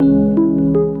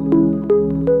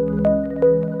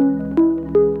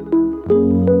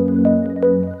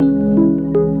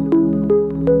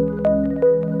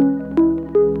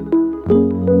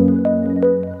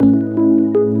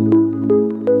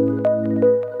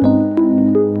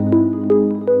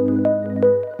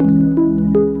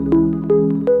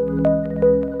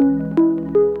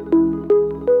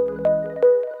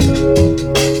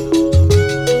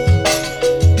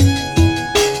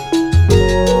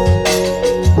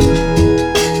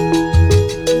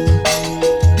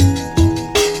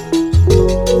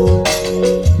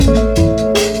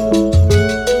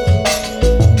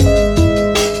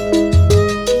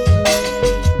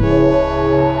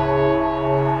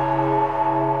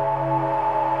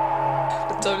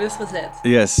Toon is gezet.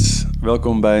 Yes,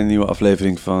 welkom bij een nieuwe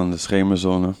aflevering van de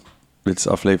Schemerzone. Dit is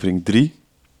aflevering 3.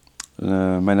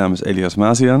 Mijn naam is Elias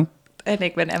Mazian. En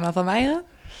ik ben Emma van Meijeren.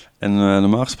 En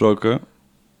normaal gesproken,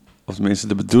 of tenminste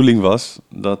de bedoeling was,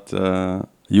 dat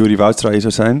Juri Woudstra hier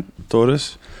zou zijn,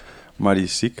 Torres. Maar die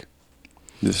is ziek.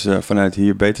 Dus vanuit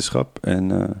hier beterschap. En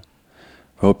we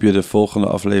hopen je de volgende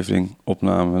aflevering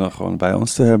opname dan gewoon bij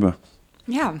ons te hebben.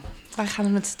 Ja, wij gaan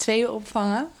hem met z'n tweeën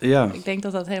opvangen. Ja, Ik denk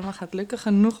dat dat helemaal gaat lukken.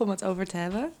 Genoeg om het over te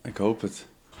hebben. ik hoop het.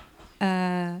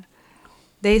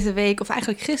 Deze week, of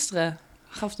eigenlijk gisteren,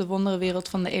 gaf de wonderenwereld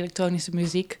van de elektronische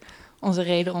muziek onze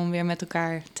reden om weer met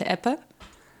elkaar te appen.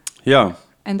 Ja,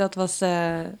 En dat was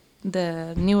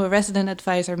de nieuwe Resident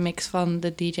Advisor mix van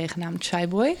de DJ genaamd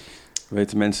Shyboy.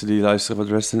 weten mensen die luisteren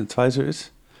wat Resident Advisor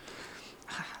is?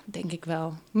 Denk ik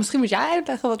wel. Misschien moet jij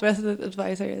uitleggen wat Resident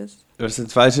Advisor is.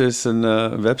 Resident Advisor is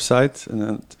een website,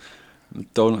 een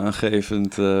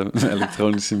toonaangevend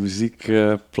elektronische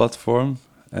muziekplatform.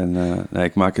 Nee,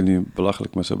 ik maak het nu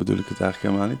belachelijk, maar zo bedoel ik het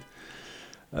eigenlijk helemaal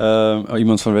niet.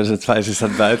 Iemand van Resident Advisor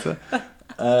staat buiten.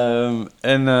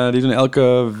 Die doen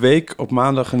elke week op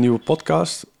maandag een nieuwe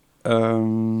podcast.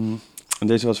 En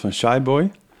deze was van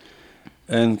Shyboy.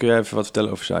 En kun jij even wat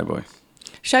vertellen over Shyboy?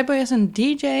 Shyboy is een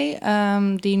DJ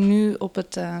die nu op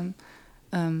het,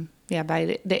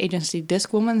 bij de agency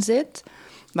Discwoman zit.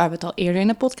 Waar we het al eerder in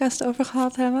de podcast over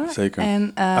gehad hebben. Zeker.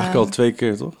 En, Eigenlijk al 2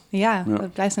 keer, toch? Ja, Ja.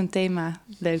 dat blijft een thema.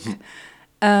 Leuk.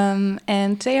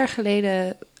 En 2 jaar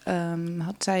geleden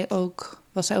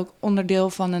was zij ook onderdeel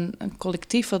van een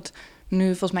collectief... wat nu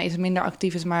volgens mij iets minder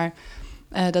actief is, maar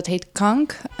dat heet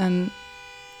Kank. Een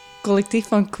collectief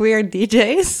van queer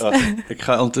DJ's. Ik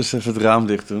ga ondertussen even het raam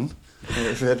dicht doen.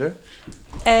 Verder.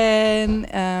 En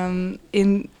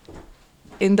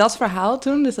in dat verhaal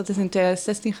toen, dus dat is in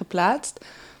 2016 geplaatst...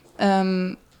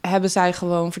 hebben zij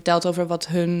gewoon verteld over wat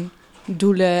hun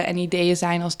doelen en ideeën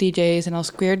zijn als DJ's en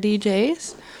als queer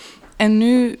DJ's. En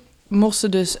nu mocht ze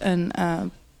dus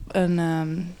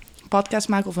een podcast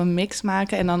maken of een mix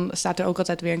maken. En dan staat er ook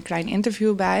altijd weer een klein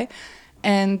interview bij.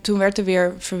 En toen werd er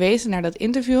weer verwezen naar dat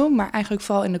interview, maar eigenlijk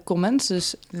vooral in de comments,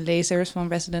 dus lezers van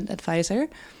Resident Advisor,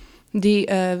 die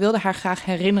wilden haar graag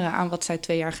herinneren aan wat zij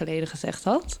 2 jaar geleden gezegd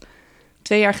had.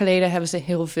 2 jaar geleden hebben ze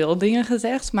heel veel dingen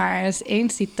gezegd, maar er is 1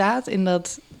 citaat in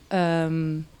dat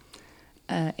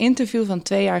interview van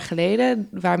 2 jaar geleden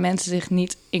waar mensen zich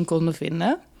niet in konden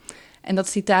vinden. En dat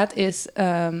citaat is,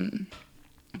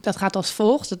 dat gaat als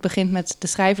volgt. Het begint met de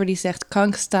schrijver die zegt: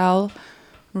 "Kunk style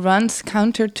runs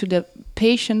counter to the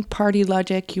patient party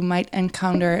logic you might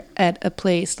encounter at a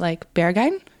place like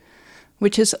Berghain,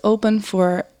 which is open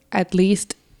for at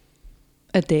least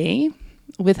a day,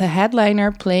 with a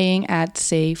headliner playing at,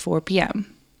 say, 4 p.m.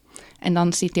 En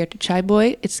dan citeert de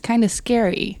Shyboy: "It's kind of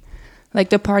scary. Like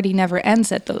the party never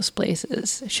ends at those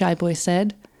places," Shyboy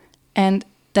said. "And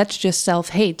that's just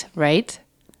self-hate, right?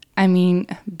 I mean,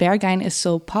 Berghain is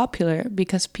so popular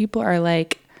because people are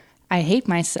like, I hate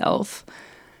myself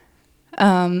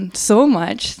so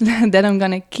much that I'm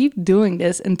gonna keep doing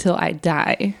this until I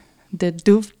die. The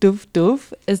doof, doof,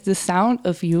 doof is the sound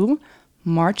of you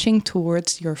marching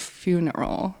towards your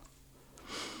funeral."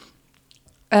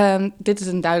 Dit is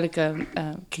een duidelijke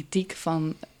kritiek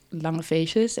van lange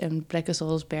feestjes en plekken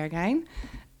zoals Berghain.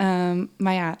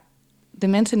 Maar ja, de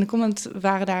mensen in de comments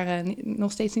waren daar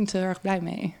nog steeds niet zo erg blij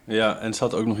mee. Ja, en ze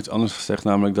had ook nog iets anders gezegd,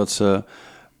 namelijk dat ze,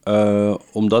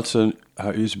 omdat ze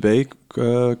haar USB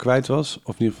kwijt was,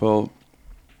 of in ieder geval,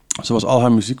 ze was al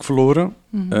haar muziek verloren.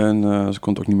 Mm-hmm. En ze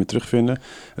kon het ook niet meer terugvinden.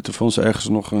 En toen vond ze ergens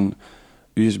nog een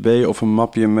USB of een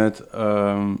mapje met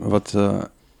wat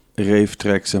rave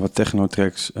tracks en wat techno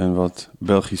tracks en wat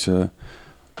Belgische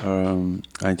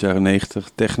eind jaren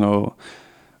 90 techno.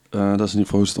 Dat is in ieder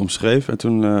geval hoe ze het omschreef. En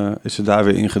toen is ze daar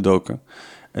weer ingedoken.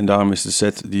 En daarom is de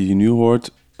set die je nu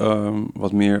hoort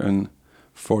wat meer een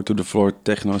 4-to-the-floor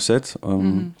techno set.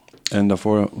 En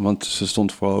daarvoor, want ze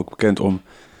stond vooral ook bekend om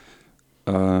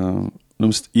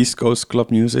noemt ze het East Coast Club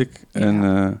Music. Ja.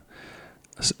 En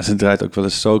ze draait ook wel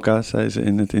eens soca, zei ze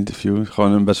in het interview.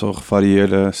 Gewoon een best wel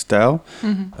gevarieerde stijl.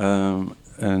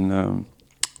 Mm-hmm.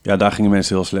 Daar gingen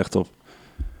mensen heel slecht op.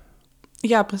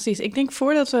 Ja, precies. Ik denk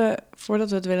voordat we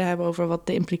het willen hebben over wat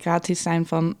de implicaties zijn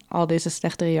van al deze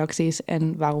slechte reacties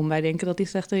en waarom wij denken dat die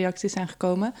slechte reacties zijn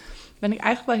gekomen, ben ik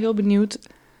eigenlijk wel heel benieuwd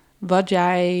wat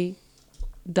jij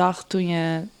dacht toen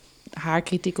je haar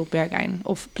kritiek op Berghain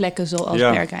of plekken zoals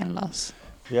Berghain las.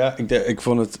 Ja, ik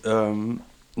vond het...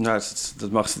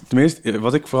 dat mag... Tenminste,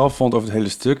 wat ik vooral vond over het hele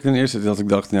stuk, ten eerste dat ik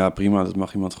dacht, ja prima, dat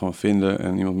mag iemand gewoon vinden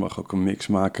en iemand mag ook een mix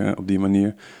maken op die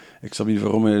manier. Ik snap niet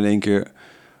waarom in één keer...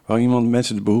 Waarom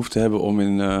mensen de behoefte hebben om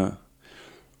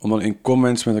om dan in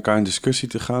comments met elkaar in discussie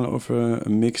te gaan over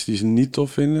een mix die ze niet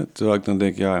tof vinden. Terwijl ik dan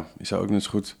denk, ja, je zou ook net zo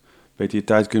goed beter je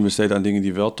tijd kunnen besteden aan dingen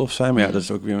die wel tof zijn. Maar ja, dat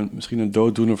is ook weer misschien een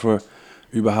dooddoener voor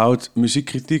überhaupt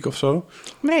muziekkritiek of zo.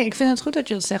 Nee, ik vind het goed dat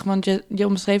je dat zegt, want je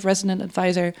omschreef Resident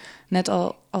Advisor net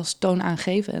al als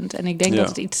toonaangevend. En ik denk dat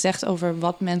het iets zegt over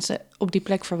wat mensen op die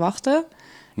plek verwachten.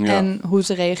 Ja. En hoe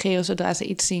ze reageren zodra ze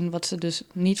iets zien wat ze dus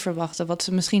niet verwachten. Wat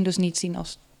ze misschien dus niet zien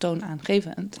als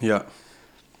toonaangevend.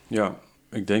 Ja,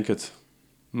 ik denk het.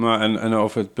 Maar en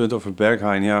over het punt over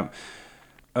Berghain, ja.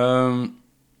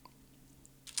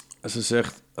 Ze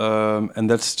zegt, and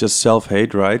that's just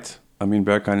self-hate, right? I mean,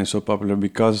 Berghain is so popular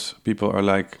because people are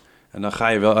like... En dan ga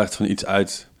je wel echt van iets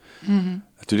uit. Mm-hmm.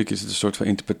 Natuurlijk is het een soort van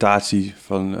interpretatie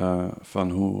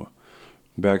van hoe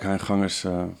Berghain-gangers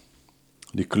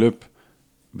die club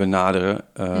benaderen.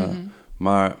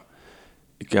 Maar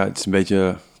het is een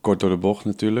beetje kort door de bocht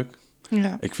natuurlijk.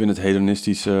 Ja. Ik vind het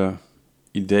hedonistische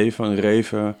idee van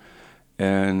raven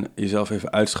en jezelf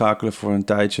even uitschakelen voor een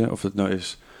tijdje. Of het nou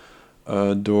is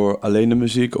door alleen de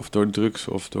muziek of door drugs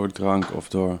of door drank of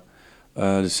door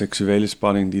de seksuele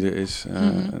spanning die er is.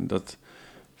 Dat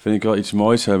vind ik wel iets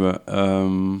moois hebben.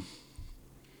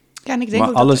 Ja, en ik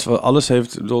denk maar alles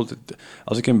heeft... Bedoel,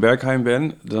 als ik in Berghain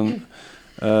ben, dan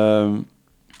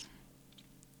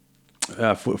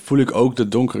voel ik ook de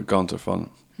donkere kant ervan.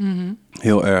 Mm-hmm.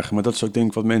 Heel erg. Maar dat is ook denk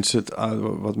ik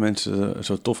wat mensen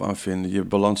zo tof aan vinden. Je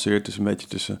balanceert dus een beetje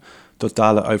tussen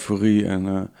totale euforie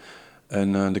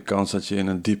en de kans dat je in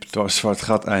een diep zwart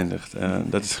gat eindigt.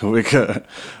 Dat is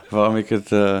waarom ik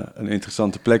het een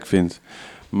interessante plek vind.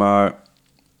 Maar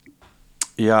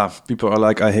ja, people are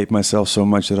like, I hate myself so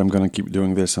much that I'm gonna keep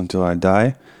doing this until I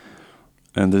die.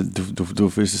 And the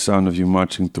doof is the sound of you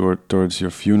marching towards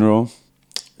your funeral.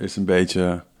 Is een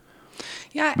beetje...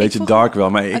 Ja, beetje dark wel.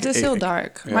 Maar het is heel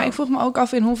dark. Ja. Maar ik vroeg me ook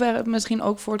af in hoeverre het misschien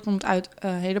ook voortkomt uit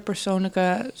hele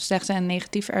persoonlijke slechte en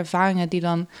negatieve ervaringen die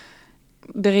dan...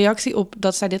 De reactie op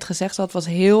dat zij dit gezegd had was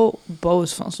heel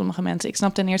boos van sommige mensen. Ik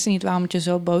snap ten eerste niet waarom het je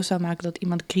zo boos zou maken dat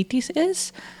iemand kritisch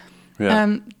is.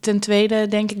 Ja. Ten tweede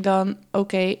denk ik dan,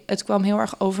 oké, het kwam heel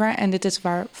erg over. En dit is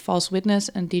waar False Witness,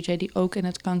 een DJ die ook in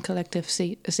het Kang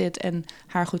Collective zit en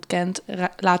haar goed kent,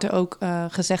 later ook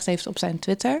gezegd heeft op zijn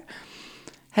Twitter.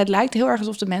 Het lijkt heel erg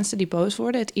alsof de mensen die boos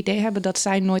worden het idee hebben dat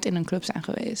zij nooit in een club zijn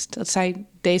geweest. Dat zij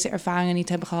deze ervaringen niet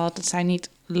hebben gehad, dat zij niet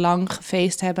lang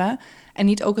gefeest hebben en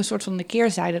niet ook een soort van de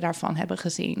keerzijde daarvan hebben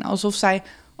gezien. Alsof zij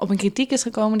op een kritiek is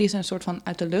gekomen die ze een soort van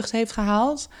uit de lucht heeft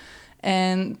gehaald.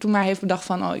 En toen maar heeft bedacht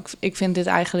van, ik vind dit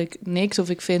eigenlijk niks. Of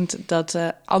ik vind dat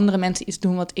andere mensen iets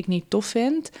doen wat ik niet tof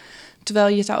vind.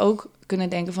 Terwijl je zou ook kunnen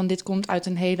denken van, dit komt uit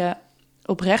een hele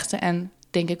oprechte en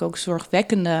denk ik ook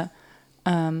zorgwekkende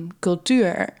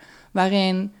cultuur.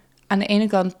 Waarin aan de ene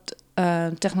kant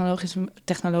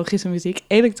technologische muziek,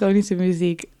 elektronische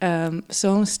muziek,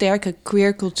 zo'n sterke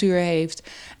queer cultuur heeft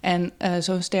en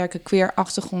zo'n sterke queer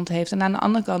achtergrond heeft. En aan de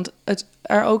andere kant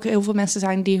er ook heel veel mensen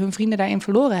zijn die hun vrienden daarin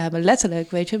verloren hebben.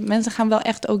 Letterlijk, weet je. Mensen gaan wel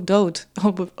echt ook dood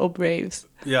op raves.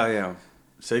 Ja,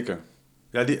 zeker.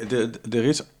 Ja, er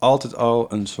is altijd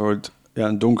al een soort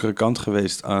een donkere kant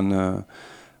geweest aan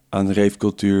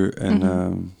ravecultuur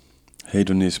en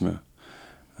hedonisme.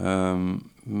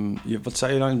 Wat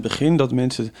zei je nou in het begin? Dat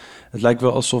mensen... Het lijkt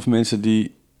wel alsof mensen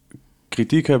die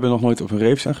kritiek hebben nog nooit op een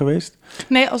rave zijn geweest.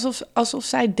 Nee, alsof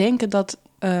zij denken dat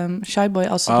Shyboy,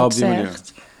 als ze dat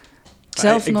zegt...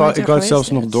 zelf ik wou het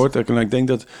zelfs nog doortrekken. Ik denk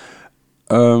dat...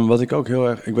 wat ik ook heel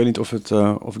erg... Ik weet niet of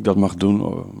ik dat mag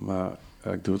doen, maar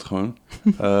ik doe het gewoon.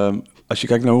 Als je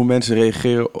kijkt naar hoe mensen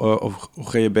reageren... of hoe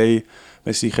GHB...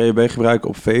 Mensen die GHB gebruiken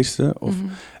op feesten... of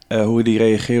hoe die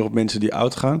reageren op mensen die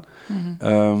oud gaan...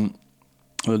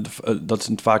 dat is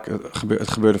vaak,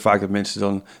 het gebeurde vaak dat mensen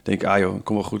dan denken... ik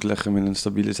kom wel goed leggen met een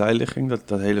stabiele zijligging.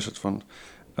 Dat hele soort van...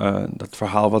 dat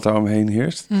verhaal wat daar omheen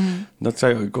heerst. Dat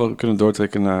zou je ook wel kunnen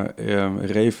doortrekken naar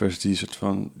ravers...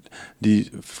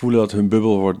 die voelen dat hun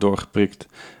bubbel wordt doorgeprikt...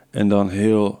 en dan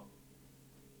heel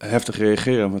heftig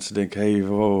reageren... want ze denken,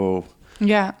 wow.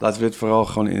 Ja. Laten we dit vooral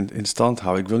gewoon in stand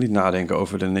houden. Ik wil niet nadenken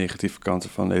over de negatieve kanten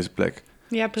van deze plek.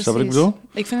 Ja, precies. Snap wat ik bedoel?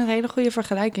 Ik vind het een hele goede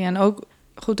vergelijking. En ook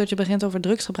goed dat je begint over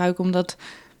drugsgebruik, omdat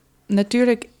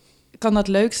natuurlijk kan dat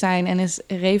leuk zijn en is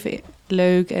raven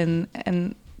leuk.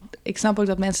 En ik snap ook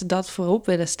dat mensen dat voorop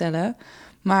willen stellen.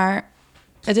 Maar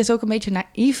het is ook een beetje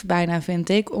naïef bijna, vind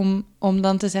ik, om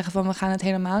dan te zeggen van we gaan het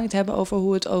helemaal niet hebben over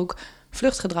hoe het ook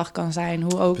vluchtgedrag kan zijn.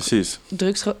 Hoe ook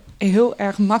drugs heel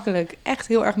erg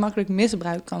makkelijk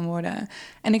misbruikt kan worden.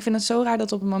 En ik vind het zo raar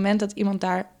dat op het moment dat iemand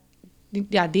daar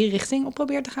die richting op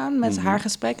probeert te gaan met haar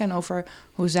gesprek en over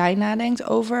hoe zij nadenkt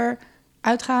over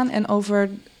uitgaan en over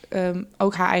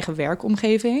ook haar eigen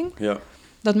werkomgeving. Ja.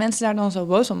 dat mensen daar dan zo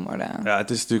boos om worden. Ja, het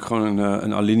is natuurlijk gewoon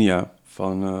een alinea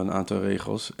van een aantal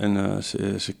regels. En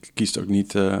ze kiest ook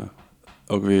niet,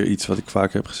 ook weer iets wat ik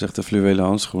vaak heb gezegd, de fluwelen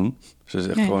handschoen. Ze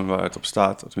zegt gewoon waar het op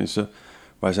staat, tenminste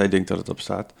waar zij denkt dat het op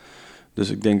staat. Dus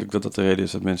ik denk ook dat dat de reden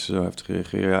is dat mensen zo heeft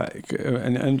gereageerd. Ja,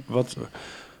 en wat...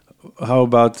 How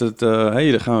about het...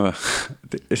 hey, daar gaan we.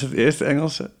 Is het eerste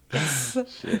Engelse? Yes.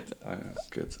 Shit,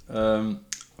 kut.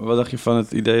 Wat dacht je van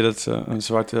het idee dat ze een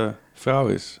zwarte vrouw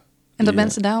is? En dat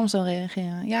mensen daarom zo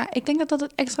reageren. Ja, ik denk dat dat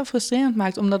het extra frustrerend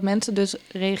maakt. Omdat mensen dus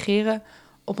reageren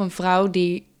op een vrouw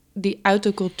die uit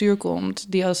de cultuur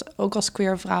komt. Die ook als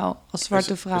queer vrouw, als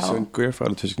zwarte vrouw... Is ze een queer vrouw?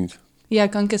 Dat wist ik niet. Ja,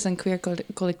 Kank is een queer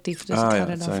collectief. Dus ik ga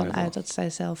er dan van uit dat zij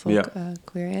zelf ook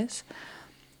queer is.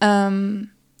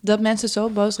 Dat mensen zo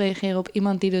boos reageren op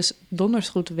iemand die dus donders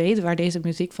goed weet waar deze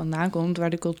muziek vandaan komt, waar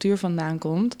de cultuur vandaan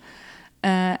komt.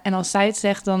 En als zij het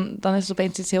zegt, dan is het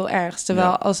opeens iets heel ergs.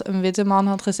 Terwijl als een witte man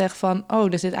had gezegd van...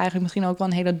 er zit eigenlijk misschien ook wel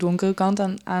een hele donkere kant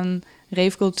aan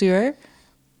ravecultuur.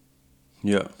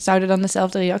 Ja. Zouden dan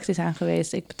dezelfde reacties aan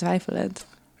geweest? Ik betwijfel het.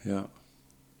 Ja.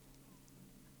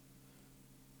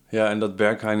 Ja, en dat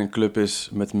Berghain een club is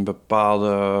met een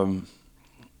bepaalde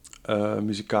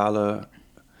muzikale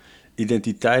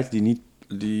identiteit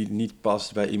die niet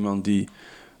past bij iemand die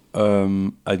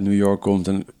uit New York komt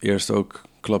en eerst ook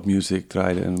clubmuziek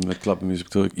draaide. En met clubmuziek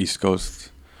natuurlijk East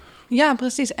Coast. Ja,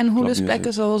 precies. En hoe dus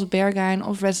plekken zoals Berghain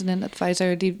of Resident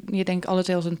Advisor, die je denkt alle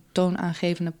twee als een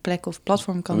toonaangevende plek of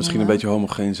platform kan misschien noemen. Een beetje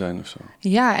homogeen zijn of zo.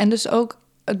 Ja, en dus ook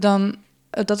dan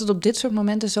dat het op dit soort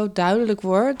momenten zo duidelijk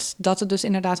wordt dat het dus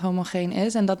inderdaad homogeen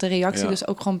is en dat de reactie dus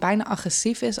ook gewoon bijna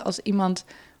agressief is als iemand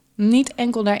niet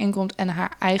enkel daarin komt en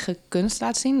haar eigen kunst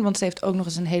laat zien. Want ze heeft ook nog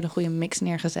eens een hele goede mix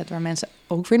neergezet waar mensen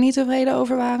ook weer niet tevreden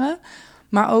over waren.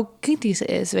 Maar ook kritisch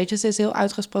is, weet je. Ze is heel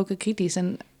uitgesproken kritisch.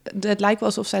 En het lijkt wel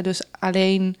alsof zij dus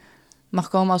alleen mag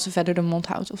komen als ze verder de mond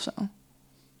houdt of zo.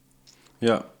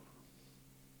 Ja.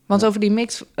 Want over die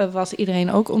mix was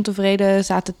iedereen ook ontevreden.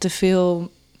 Zaten te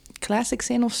veel classics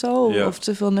in of zo. Ja. Of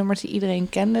te veel nummers die iedereen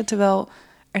kende. Terwijl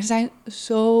er zijn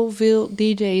zoveel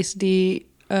DJ's die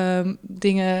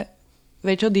dingen,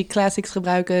 weet je wel, die classics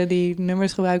gebruiken, die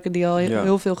nummers gebruiken die al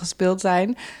heel veel gespeeld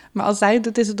zijn. Maar als zij het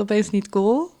doet, is het opeens niet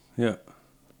cool. Ja.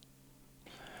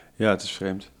 Ja, het is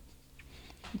vreemd.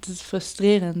 Het is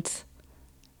frustrerend.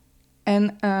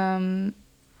 En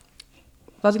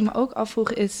wat ik me ook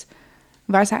afvroeg is,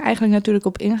 waar zij eigenlijk natuurlijk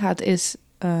op ingaat, is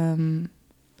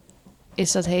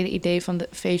dat hele idee van de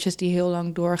feestjes die heel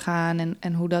lang doorgaan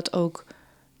en hoe dat ook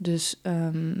dus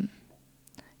een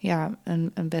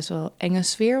best wel enge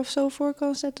sfeer of zo voor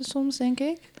kan zetten soms, denk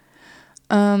ik.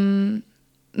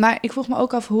 Maar ik vroeg me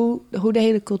ook af hoe de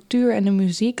hele cultuur en de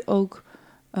muziek ook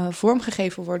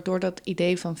vormgegeven wordt door dat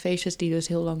idee van feestjes die dus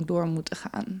heel lang door moeten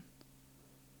gaan.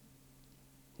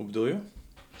 Hoe bedoel je?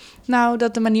 Nou,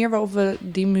 dat de manier waarop we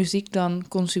die muziek dan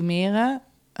consumeren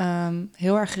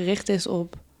heel erg gericht is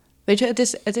op... Weet je,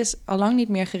 het is al lang niet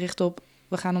meer gericht op...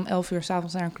 we gaan om 11 uur 's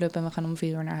avonds naar een club en we gaan om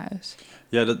 4 uur naar huis.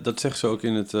 Ja, dat zegt ze ook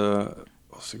in het...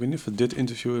 ik weet niet of het dit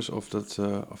interview is of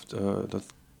dat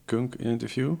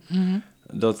Kunk-interview. Mm-hmm.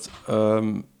 Dat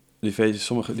die feestjes,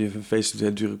 sommige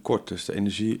feesten duren kort, dus de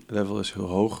energielevel is heel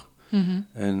hoog. Mm-hmm.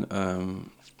 En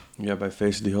bij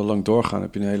feesten die heel lang doorgaan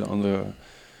heb je een hele andere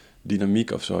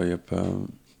dynamiek of zo. Je hebt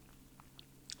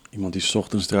iemand die 's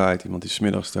ochtends draait, iemand die 's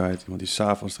middags draait, iemand die 's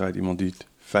avonds draait, iemand die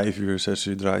 5 uur, 6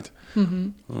 uur draait.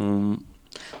 Mm-hmm.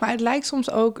 Maar het lijkt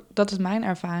soms ook, dat is mijn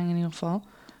ervaring in ieder geval,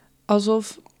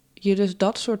 alsof je dus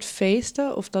dat soort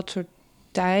feesten of dat soort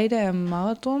tijden en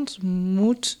marathons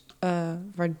moet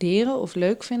waarderen of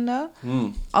leuk vinden.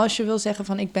 Als je wil zeggen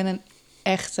van ik ben een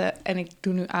echte, en ik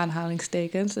doe nu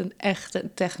aanhalingstekens, een echte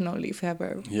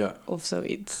techno-liefhebber of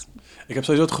zoiets. Ik heb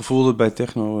sowieso het gevoel dat bij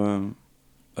techno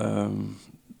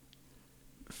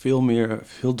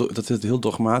dat het heel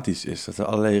dogmatisch is. Dat er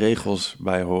allerlei regels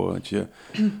bij horen. Dat je op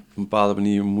een bepaalde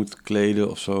manier moet kleden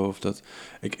of zo. Of dat.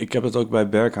 Ik heb het ook bij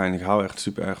Berghain. Ik hou echt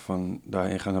super erg van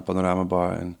daarheen gaan naar Panorama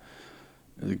Bar. En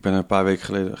ik ben er een paar weken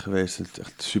geleden geweest. Het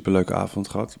echt een superleuke avond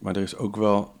gehad. Maar er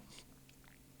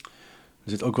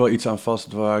zit ook wel iets aan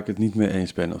vast waar ik het niet mee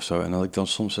eens ben of zo. En dat ik dan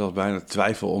soms zelfs bijna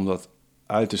twijfel om dat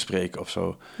uit te spreken of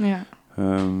zo. Ja.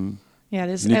 Ja,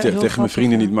 dit is niet tegen grappig, mijn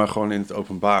vrienden niet, maar gewoon in het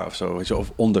openbaar of zo. Weet je,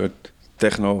 of onder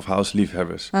techno- of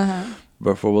house-liefhebbers.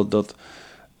 Bijvoorbeeld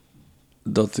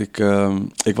dat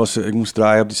ik moest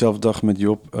draaien op diezelfde dag met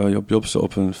Job Jobsen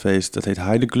op een feest. Dat heet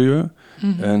Heidekleur.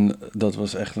 Mm-hmm. En dat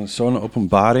was echt zo'n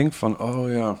openbaring van,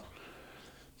 oh ja,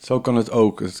 zo kan het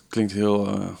ook. Het klinkt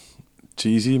heel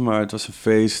cheesy, maar het was een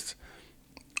feest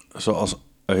zoals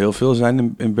er heel veel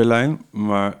zijn in Berlijn.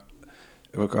 Maar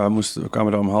we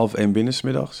kwamen er om 12:30 binnen 's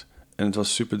middags. En het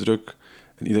was super druk.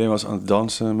 En iedereen was aan het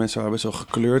dansen. Mensen waren best wel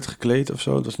gekleurd, gekleed of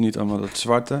zo. Het was niet allemaal dat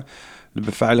zwarte. De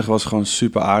beveiliger was gewoon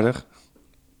super aardig.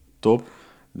 Top.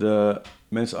 De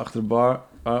mensen achter de bar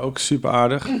waren ook super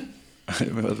aardig.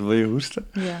 Wat wil je hoesten?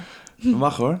 Ja.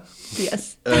 Mag hoor.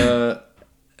 Yes. Er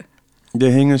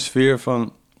hing een sfeer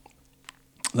van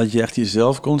dat je echt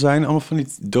jezelf kon zijn. Allemaal van die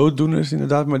dooddoeners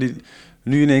inderdaad, maar die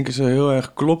nu in één keer zo heel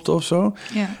erg klopte of zo.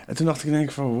 Ja. En toen dacht ik in één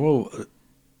keer van wow,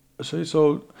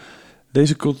 sowieso,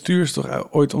 deze cultuur is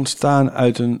toch ooit ontstaan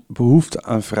uit een behoefte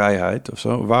aan vrijheid of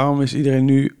zo. Waarom is iedereen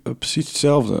nu precies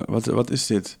hetzelfde? Wat is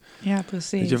dit? Ja,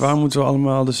 precies. Weet je, waarom moeten we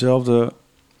allemaal dezelfde...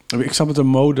 Ik snap dat er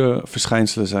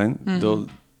modeverschijnselen zijn. Mhm.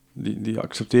 Die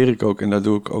accepteer ik ook en daar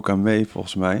doe ik ook aan mee,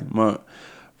 volgens mij. Maar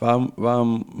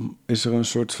waarom is er een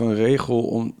soort van regel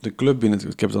om de club binnen te...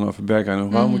 Ik heb het dan over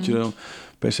Berghain. Waarom moet je dan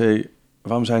per se...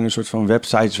 Waarom zijn er een soort van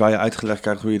websites waar je uitgelegd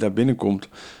krijgt hoe je daar binnenkomt?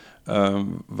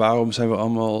 Waarom zijn we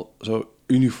allemaal zo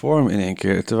uniform in één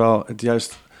keer? Terwijl het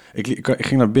juist... Ik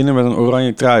ging naar binnen met een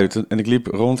oranje trui en ik liep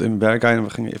rond in Berghain en we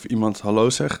gingen even iemand hallo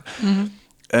zeggen. Mm-hmm.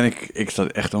 En ik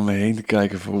zat echt om me heen te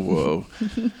kijken van wow.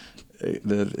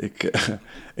 ik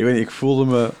weet niet, ik voelde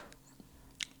me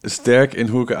sterk in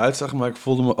hoe ik eruit zag, maar ik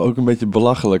voelde me ook een beetje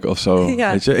belachelijk of zo.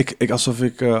 Ja. Weet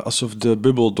je, alsof de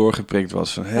bubbel doorgeprikt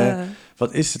was. Van,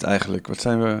 wat is het eigenlijk? Wat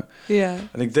zijn we... Ja.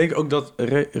 En ik denk ook dat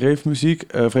rave muziek,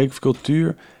 rave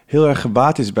cultuur, heel erg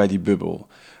gebaat is bij die bubbel.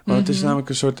 Want het is namelijk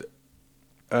een soort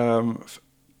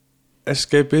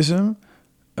escapism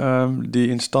die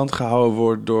in stand gehouden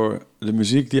wordt door de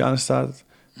muziek die aanstaat,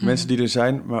 mensen die er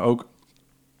zijn, maar ook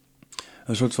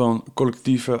een soort van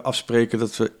collectieve afspreken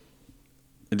dat we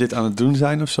dit aan het doen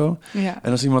zijn of zo. Ja.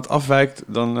 En als iemand afwijkt,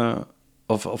 dan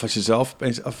of als je zelf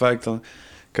opeens afwijkt, dan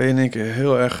kan je in één keer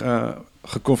heel erg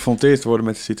geconfronteerd worden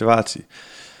met de situatie.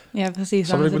 Ja, precies.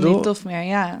 Snap Dan wat is ik het bedoel? niet tof meer,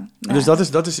 ja.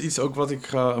 Dus dat is iets ook wat ik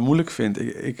moeilijk vind.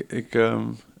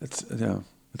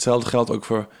 Hetzelfde geldt ook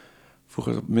voor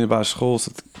vroeger op middelbare school,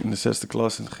 zat ik in de 6e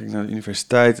klas en ging ik naar de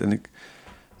universiteit en ik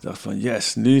dacht van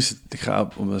yes, nu is het, ik ga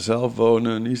op mezelf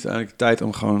wonen, nu is het eigenlijk tijd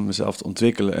om gewoon mezelf te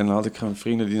ontwikkelen. En dan had ik gewoon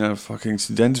vrienden die naar een fucking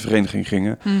studentenvereniging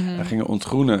gingen en gingen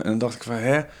ontgroenen. En dan dacht ik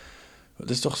van dat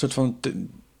is toch een soort van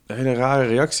een hele rare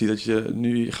reactie, dat je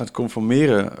nu gaat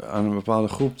conformeren aan een bepaalde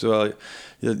groep, terwijl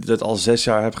je dat al 6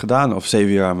 jaar hebt gedaan, of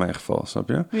 7 jaar in mijn geval, snap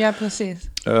je? Ja, precies.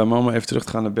 Maar om even terug te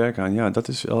gaan naar Berghain, ja, dat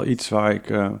is wel iets waar ik...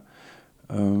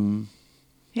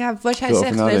 Ja, wat jij veel over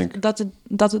zegt, nadenken.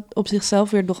 dat het op zichzelf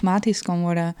weer dogmatisch kan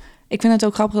worden. Ik vind het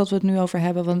ook grappig dat we het nu over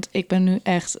hebben, want ik ben nu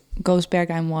echt Ghost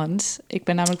Berghain once. Ik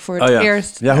ben namelijk voor het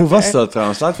eerst... Ja, hoe was dat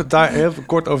trouwens? Laten we het daar even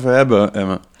kort over hebben,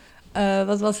 Emma.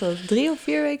 Wat was dat? 3 of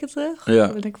 4 weken terug?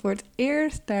 Ja. Ben ik voor het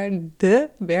eerst naar de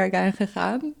Berghain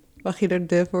gegaan. Mag je er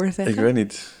de voor zeggen? Ik weet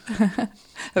niet.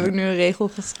 Heb ik nu een regel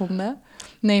geschonden?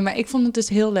 Nee, maar ik vond het dus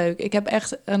heel leuk. Ik heb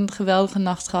echt een geweldige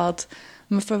nacht gehad.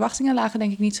 Mijn verwachtingen lagen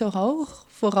denk ik niet zo hoog.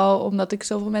 Vooral omdat ik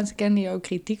zoveel mensen ken die er ook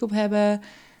kritiek op hebben.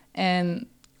 En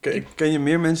Ken je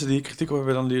meer mensen die kritiek op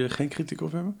hebben dan die er geen kritiek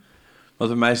op hebben? Want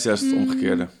bij mij is het juist het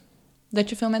omgekeerde. dat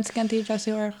je veel mensen kent die het juist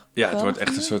heel erg... Ja, het wordt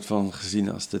echt vinden? een soort van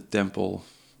gezien als de tempel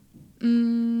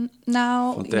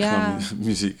Nou, van ja.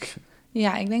 techno-muziek.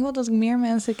 Ja, ik denk wel dat ik meer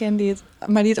mensen ken die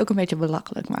het ook een beetje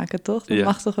belachelijk maken, toch? Dat Ja.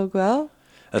 mag toch ook wel?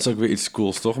 Het is ook weer iets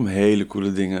cools, toch? Om hele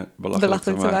coole dingen belachelijk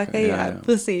te maken. Ja,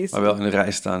 precies. Maar wel in de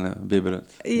rij staan, bibberend.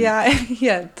 Ja,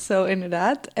 ja, zo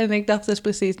inderdaad. En ik dacht dus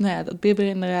precies, nou ja, dat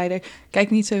bibberen in de rij, daar kijk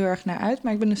ik niet zo heel erg naar uit.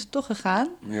 Maar ik ben dus toch gegaan.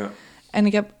 Ja. En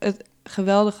ik heb het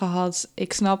geweldig gehad.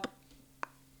 Ik snap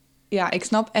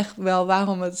echt wel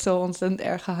waarom het zo ontzettend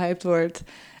erg gehyped wordt.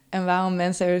 En waarom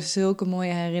mensen er zulke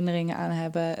mooie herinneringen aan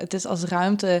hebben. Het is als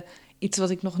ruimte iets wat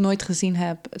ik nog nooit gezien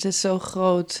heb. Het is zo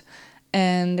groot.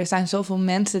 En er zijn zoveel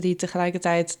mensen die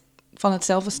tegelijkertijd van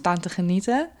hetzelfde staan te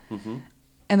genieten. Mm-hmm.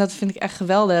 En dat vind ik echt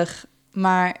geweldig.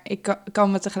 Maar ik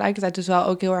kan me tegelijkertijd dus wel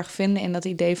ook heel erg vinden in dat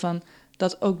idee van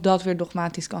dat ook dat weer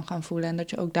dogmatisch kan gaan voelen. En dat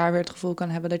je ook daar weer het gevoel kan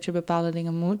hebben dat je bepaalde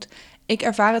dingen moet. Ik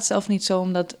ervaar het zelf niet zo,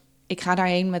 omdat ik ga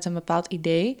daarheen met een bepaald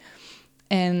idee.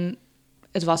 En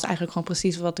het was eigenlijk gewoon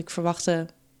precies wat ik verwachtte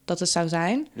dat het zou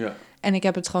zijn. Ja. En ik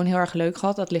heb het gewoon heel erg leuk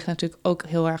gehad. Dat ligt natuurlijk ook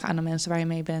heel erg aan de mensen waar je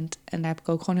mee bent. En daar heb ik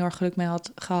ook gewoon heel erg geluk mee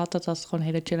gehad dat gewoon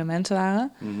hele chille mensen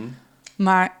waren. Mm-hmm.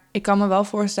 Maar ik kan me wel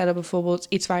voorstellen, bijvoorbeeld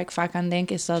iets waar ik vaak aan denk,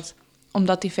 is dat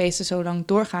omdat die feesten zo lang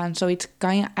doorgaan, zoiets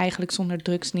kan je eigenlijk zonder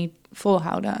drugs niet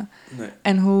volhouden. Nee.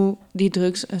 En hoe die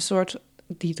drugs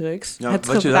Ja, het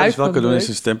wat je daar gebruik dus wel van kan doen is drugs.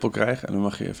 een stempel krijgen en dan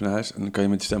mag je even naar huis en dan kan je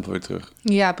met die stempel weer terug.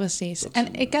 Ja, precies. Dat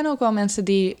En ik ken ook wel mensen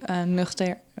die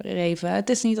nuchter reven. Het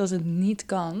is niet dat het niet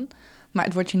kan, maar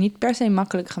het wordt je niet per se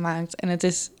makkelijk gemaakt. En het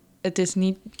is het is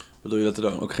niet... Bedoel je dat er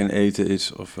dan ook geen eten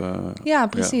is? Of, Ja,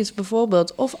 precies,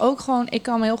 bijvoorbeeld. Of ook gewoon, ik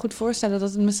kan me heel goed voorstellen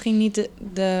dat het misschien niet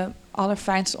de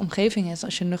allerfijnste omgeving is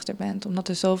als je nuchter bent. Omdat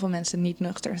er zoveel mensen niet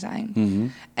nuchter zijn.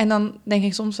 Mm-hmm. En dan denk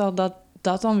ik soms wel dat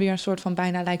dat dan weer een soort van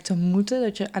bijna lijkt te moeten.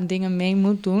 Dat je aan dingen mee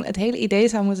moet doen. Het hele idee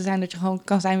zou moeten zijn dat je gewoon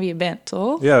kan zijn wie je bent,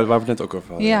 toch? Ja, waar we het net ook over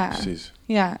hadden. Ja, precies.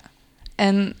 Ja,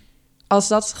 en als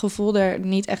dat gevoel er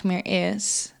niet echt meer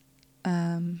is...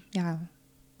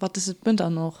 wat is het punt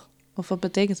dan nog? Of wat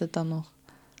betekent het dan nog?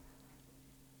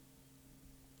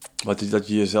 Dat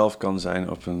je jezelf kan zijn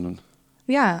op een...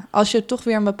 Ja, als je toch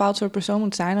weer een bepaald soort persoon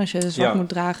moet zijn... als je zwart moet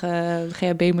dragen,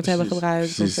 GHB moet hebben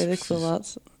gebruikt... of weet ik veel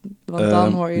wat. Want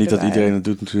dan hoor je niet erbij. dat iedereen het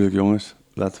doet natuurlijk, jongens.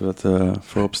 Laten we het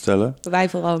voorop stellen. Wij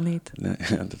vooral niet. Nee,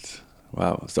 ja,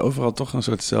 wauw. Als er overal toch een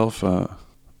soort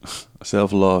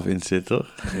self-love in zit, toch?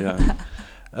 Ja.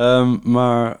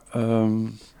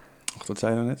 Wat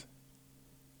zei je nou net?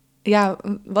 Ja,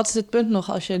 wat is het punt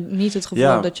nog als je niet het gevoel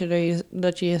hebt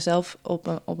dat je jezelf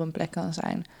op een plek kan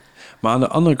zijn? Maar aan de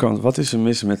andere kant, wat is er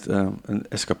mis met een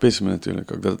escapisme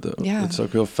natuurlijk? Ook dat is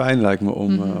ook heel fijn, lijkt me,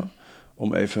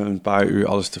 om even een paar uur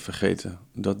alles te vergeten.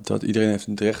 Dat iedereen heeft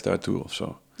een recht daartoe of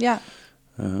zo. Ja.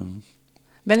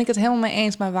 Ben ik het helemaal mee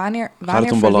eens, maar wanneer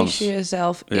verlies je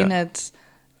jezelf in het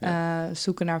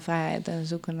zoeken naar vrijheid en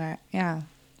zoeken naar... Ja,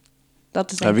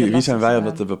 dat is wie zijn wij om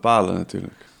dat te bepalen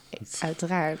natuurlijk?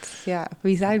 Uiteraard, ja.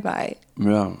 Wie zijn wij?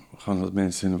 Ja, gewoon wat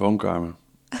mensen in de woonkamer.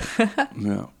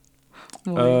 Ja.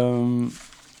 Mooi.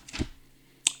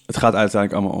 Het gaat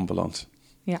uiteindelijk allemaal om balans.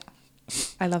 Ja,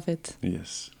 I love it.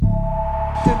 Yes.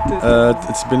 Het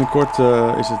is binnenkort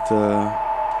zijn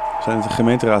het de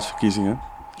gemeenteraadsverkiezingen.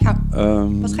 Ja,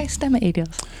 wat ga je stemmen,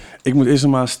 Elias? Ik moet eerst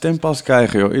nog maar een stempas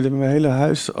krijgen, joh. Mijn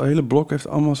hele hele blok heeft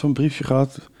allemaal zo'n briefje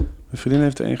gehad. Mijn vriendin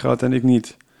heeft er één gehad en ik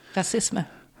niet. Racisme.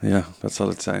 Ja, dat zal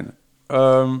het zijn.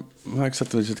 Maar ik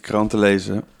zat dus de krant te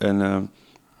lezen. En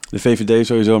de VVD is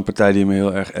sowieso een partij die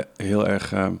me heel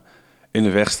erg in de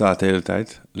weg staat de hele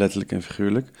tijd. Letterlijk en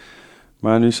figuurlijk.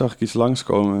 Maar nu zag ik iets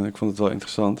langskomen en ik vond het wel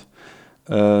interessant.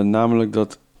 Namelijk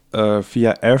dat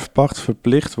via erfpacht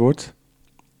verplicht wordt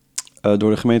door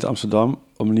de gemeente Amsterdam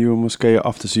om nieuwe moskeeën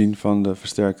af te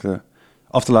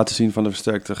laten zien van de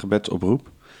versterkte gebedsoproep.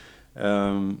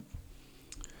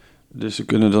 Dus ze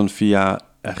kunnen dan via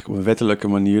eigenlijk op een wettelijke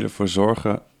manier ervoor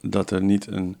zorgen dat er niet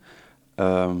een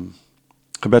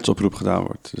gebedsoproep gedaan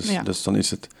wordt. Dus dan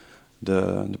is het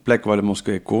de plek waar de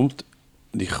moskee komt,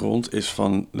 die grond is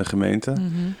van de gemeente.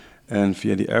 Mm-hmm. En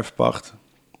via die erfpacht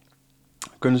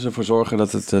kunnen ze ervoor zorgen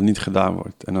dat het niet gedaan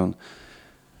wordt. En dan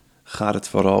gaat het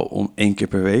vooral om 1 keer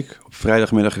per week. Op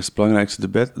vrijdagmiddag is het belangrijkste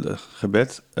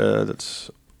gebed. Dat is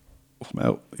volgens mij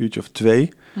een uurtje of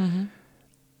 2. Mm-hmm.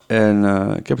 En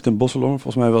ik heb het in Bosselom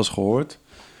volgens mij wel eens gehoord.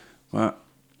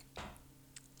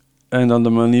 En dan de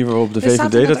manier waarop de VVD... Er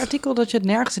staat in het artikel dat je het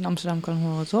nergens in Amsterdam kan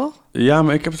horen, toch? Ja,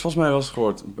 maar ik heb het volgens mij wel eens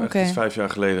gehoord. Echt 5 jaar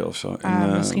geleden of zo.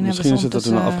 En, misschien is het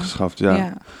toen al afgeschaft,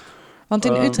 ja. Want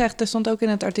in Utrecht, er stond ook in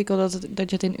het artikel dat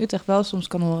je het in Utrecht wel soms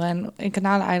kan horen. En in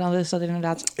Kanaaleilanden is dat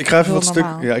inderdaad ik ga even wat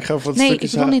normaal. Ik ga even wat nee,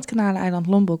 stukjes ik wil niet Kanaleiland,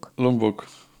 Lombok.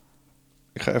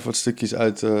 Ik ga even wat stukjes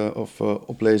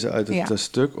oplezen uit het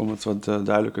stuk, om het wat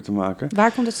duidelijker te maken.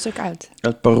 Waar komt het stuk uit?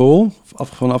 Het Parool,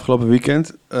 van afgelopen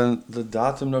weekend. De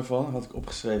datum daarvan had ik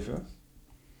opgeschreven,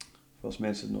 als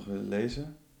mensen het nog willen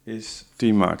lezen, is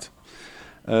 10 maart.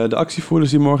 De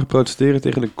actievoerders die morgen protesteren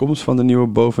tegen de komst van de nieuwe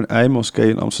Bovenij-moskee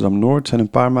in Amsterdam-Noord zijn een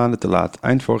paar maanden te laat.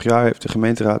 Eind vorig jaar heeft de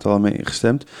gemeenteraad al mee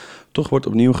ingestemd. Toch wordt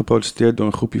opnieuw geprotesteerd door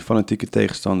een groepje fanatieke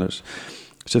tegenstanders.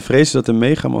 Ze vrezen dat de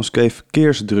megamoskee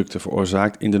verkeersdrukte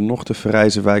veroorzaakt in de nog te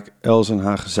verrijzen wijk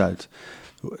Elsenhagen-Zuid.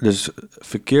 Dus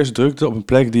verkeersdrukte op een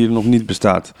plek die er nog niet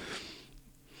bestaat.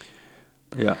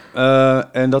 Ja.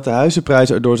 En dat de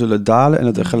huizenprijzen erdoor zullen dalen en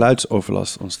dat er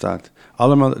geluidsoverlast ontstaat.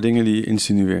 Allemaal dingen die je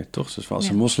insinueert, toch? Dus als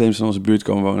er moslims in onze buurt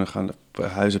komen wonen, gaan de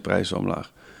huizenprijzen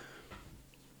omlaag.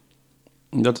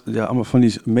 Allemaal van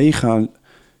die mega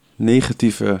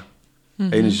negatieve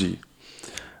energie.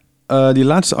 Die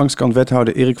laatste angst kan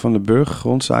wethouder Erik van den Burg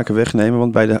grondzaken wegnemen,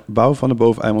 want bij de bouw van de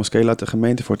Bovenij-moskee laat de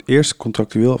gemeente voor het eerst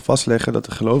contractueel vastleggen dat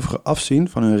de gelovigen afzien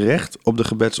van hun recht op de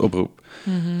gebedsoproep.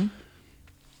 Mm-hmm.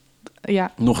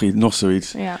 Ja. Nog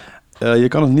zoiets. Ja. Je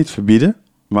kan het niet verbieden,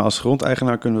 maar als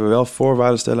grondeigenaar kunnen we wel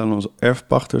voorwaarden stellen aan onze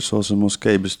erfpachters, zoals een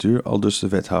moskeebestuur, aldus de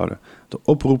wethouder. De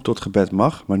oproep tot gebed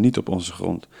mag, maar niet op onze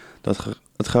grond. Dat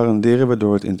garanderen we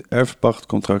door het in het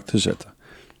erfpachtcontract te zetten.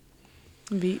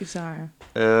 Bizar.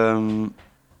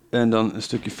 En dan een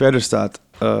stukje verder staat,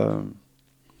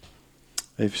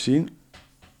 even zien.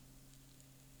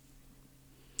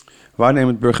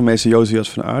 Waarnemend burgemeester Josias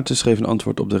van Aartsen schreef een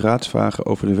antwoord op de raadsvragen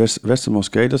over de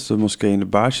Westermoskee. Dat is de moskee in de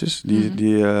Baarsjes.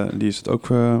 Die is het ook,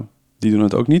 die doen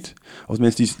het ook niet. Of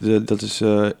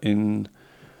tenminste,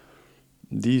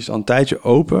 die is al een tijdje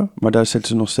open, maar daar zitten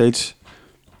ze nog steeds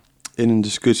in een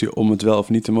discussie om het wel of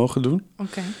niet te mogen doen.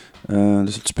 Okay.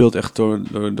 Dus het speelt echt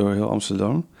door heel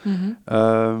Amsterdam. Mm-hmm.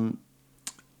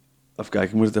 Even kijken,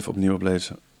 ik moet het even opnieuw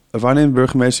oplezen. Waarnemend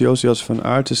burgemeester Josias van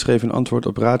Aartsen schreef een antwoord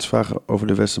op raadsvragen over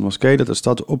de Westermoskee dat de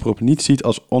stad de oproep niet ziet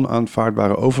als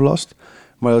onaanvaardbare overlast,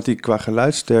 maar dat die qua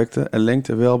geluidsterkte en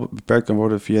lengte wel beperkt kan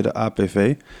worden via de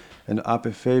APV. En de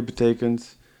APV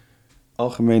betekent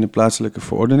Algemene Plaatselijke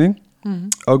Verordening. Mm-hmm.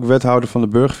 Ook wethouder Van den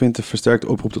Burg vindt de versterkte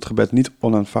oproep tot gebed niet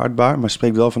onaanvaardbaar, maar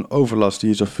spreekt wel van overlast die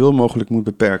je zoveel mogelijk moet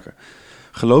beperken.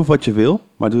 Geloof wat je wil,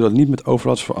 maar doe dat niet met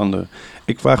overlast voor anderen.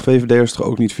 Ik vraag VVD'ers toch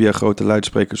ook niet via grote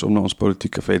luidsprekers om naar ons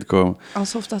politiek café te komen.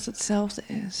 Alsof dat hetzelfde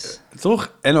is.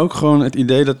 Toch? En ook gewoon het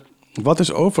idee dat, wat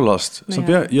is overlast? Ja. Snap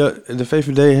je? De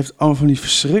VVD heeft allemaal van die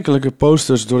verschrikkelijke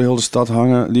posters door de hele stad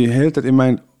hangen, die de hele tijd in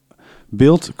mijn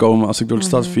beeld komen als ik door de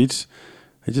stad fiets.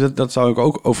 Weet je, dat zou ik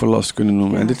ook overlast kunnen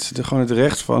noemen. Ja. En dit is gewoon het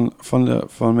recht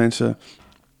van mensen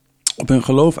op hun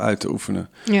geloof uit te oefenen.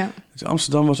 Ja. Dus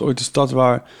Amsterdam was ooit de stad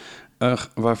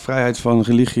waar vrijheid van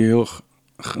religie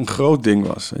een groot ding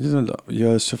was. Weet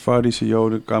je, Sefardische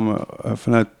Joden kwamen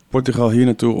vanuit Portugal hier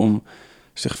naartoe om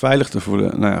zich veilig te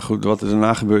voelen. Nou ja, goed, wat er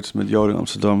daarna gebeurd is met Joden in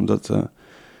Amsterdam, dat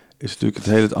is natuurlijk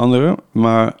het andere.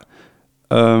 Maar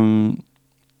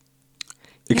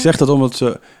ik zeg dat omdat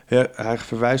hij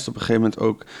verwijst op een gegeven moment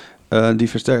ook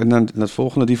naar het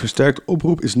volgende. Die versterkte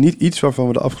oproep is niet iets waarvan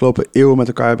we de afgelopen eeuwen met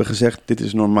elkaar hebben gezegd, dit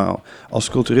is normaal. Als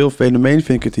cultureel fenomeen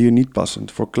vind ik het hier niet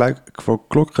passend. Voor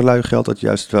klokgelui geldt dat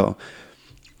juist wel.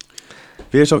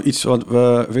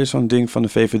 Weer zo'n ding van de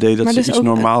VVD dat maar ze dus iets ook,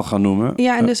 normaal gaan noemen.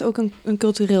 Ja, en dus ook een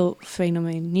cultureel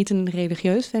fenomeen. Niet een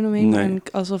religieus fenomeen, Nee. maar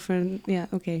alsof er... Ja,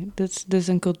 oké, dus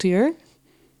een cultuur.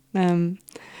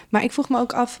 Maar ik vroeg me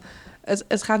ook af...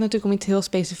 Het gaat natuurlijk om iets heel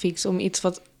specifieks. Om iets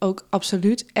wat ook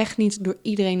absoluut echt niet door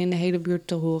iedereen in de hele buurt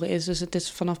te horen is. Dus het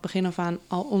is vanaf begin af aan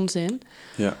al onzin.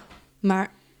 Ja.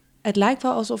 Maar het lijkt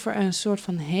wel alsof er een soort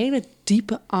van hele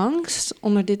diepe angst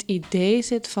onder dit idee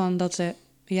zit van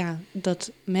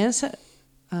dat mensen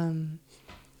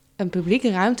een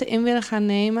publieke ruimte in willen gaan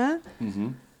nemen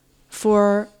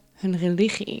voor hun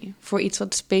religie. Voor iets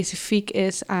wat specifiek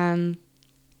is aan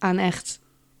echt...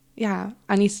 Ja,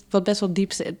 aan iets wat best wel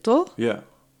diep zit, toch? Ja.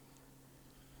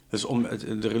 Dus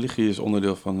de religie is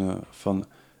onderdeel van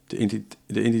de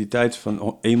identiteit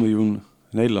van 1 miljoen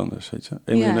Nederlanders, weet je.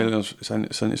 1 miljoen Nederlanders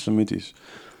zijn islamitisch.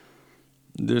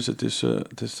 Dus het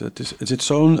zit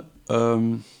zo'n...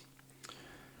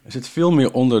 er zit veel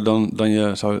meer onder dan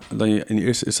je in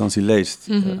eerste instantie leest.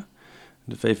 Mm-hmm.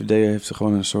 De VVD heeft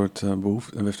gewoon een soort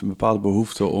behoefte, heeft een bepaalde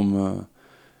behoefte om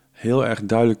heel erg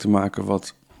duidelijk te maken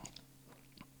wat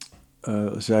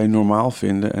zij normaal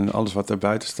vinden. En alles wat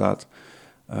daarbuiten staat,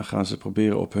 gaan ze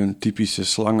proberen op hun typische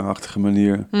slangenachtige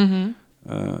manier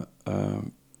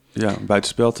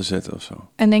buitenspel te zetten of zo.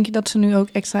 En denk je dat ze nu ook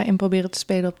extra in proberen te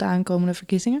spelen op de aankomende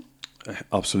verkiezingen?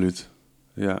 Absoluut,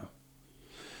 ja.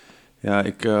 Ja,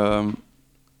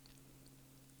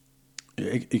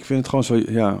 ik vind het gewoon zo...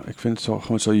 Ja, ik vind het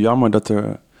gewoon zo jammer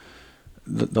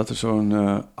dat er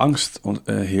zo'n angst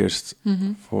heerst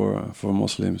voor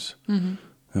moslims. Mm-hmm.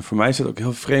 En voor mij is het ook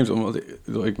heel vreemd, omdat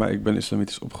ik ben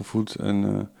islamitisch opgevoed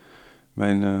en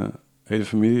mijn hele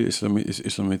familie is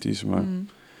islamitisch, maar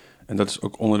en dat is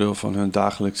ook onderdeel van hun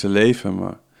dagelijkse leven.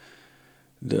 Maar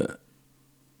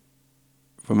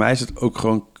voor mij is het ook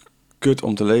gewoon kut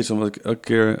om te lezen, omdat ik elke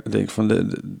keer denk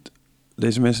van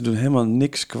deze mensen doen helemaal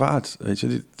niks kwaad, weet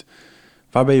je.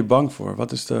 Waar ben je bang voor?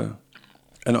 Wat is de...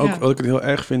 En ook wat ik het heel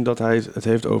erg vind, dat hij het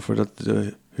heeft over dat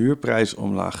de huurprijzen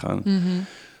omlaag gaan. Mm-hmm.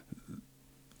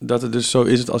 Dat het dus zo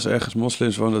is, het als er ergens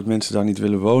moslims wonen, dat mensen daar niet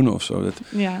willen wonen of zo.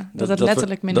 Dat het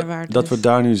letterlijk minder waard is. Dat we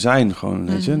daar nu zijn gewoon,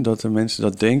 weet je. Dat de mensen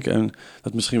dat denken en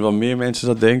dat misschien wel meer mensen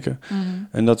dat denken. Mm-hmm.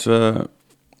 En dat we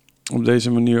op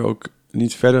deze manier ook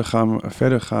niet verder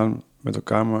gaan met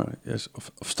elkaar, maar juist,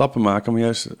 of stappen maken, maar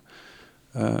juist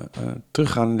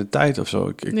teruggaan in de tijd of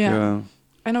zo.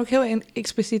 En ook heel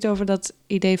expliciet over dat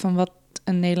idee van wat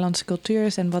een Nederlandse cultuur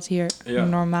is en wat hier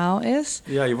normaal is.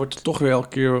 Ja, je wordt er toch weer elke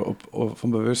keer van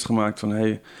bewust gemaakt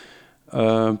van...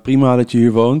 prima dat je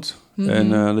hier woont en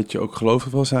dat je ook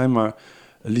gelovig wil zijn, maar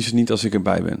liefst niet als ik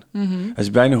erbij ben. Mm-hmm. Het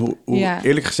is bijna hoe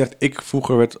eerlijk gezegd, ik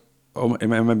vroeger in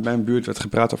mijn buurt werd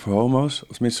gepraat over homo's.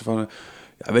 Of tenminste van...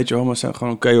 weet je, homo's zijn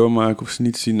gewoon oké hoor, maar ik hoef ze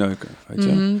niet te zien neuken. Weet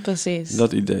je? Precies.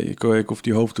 Dat idee. Ik hoef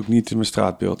die hoofddoek niet in mijn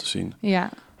straatbeeld te zien. Ja.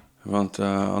 Want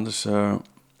anders...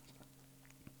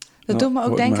 Dat doet me ook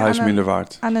wordt mijn denken huis minder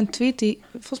waard. aan een tweet die...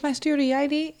 Volgens mij stuurde jij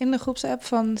die in de groepsapp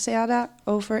van Seada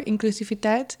over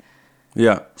inclusiviteit.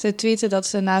 Ja. Ze tweette dat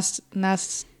ze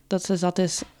naast dat ze zat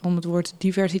is om het woord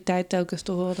diversiteit telkens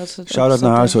te horen. Shout-out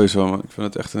naar haar sowieso, man. Ik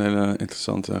vind het echt een hele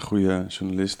interessante en goede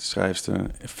journalist,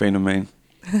 schrijfster, fenomeen.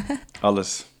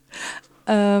 Alles.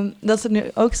 Dat ze nu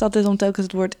ook zat is om telkens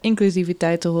het woord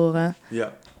inclusiviteit te horen.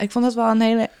 Ja. Ik vond dat wel een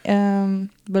hele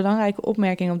belangrijke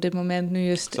opmerking op dit moment. Nu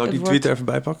je Zal ik die tweet er even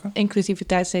bijpakken?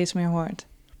 Inclusiviteit steeds meer hoort.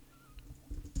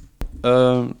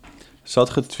 Ze had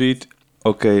getweet...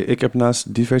 Oké, ik heb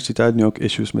naast diversiteit nu ook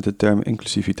issues met de term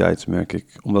inclusiviteit, merk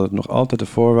ik. Omdat het nog altijd de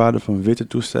voorwaarden van witte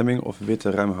toestemming of witte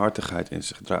ruimhartigheid in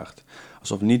zich draagt.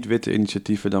 Alsof niet-witte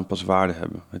initiatieven dan pas waarde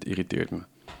hebben. Het irriteert me.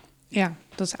 Ja,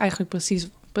 dat is eigenlijk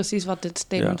precies wat dit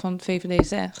statement van het VVD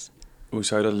zegt. Hoe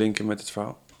zou je dat linken met het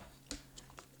verhaal?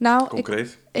 Nou,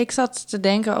 concreet? Ik zat te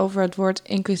denken over het woord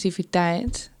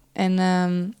inclusiviteit.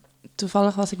 En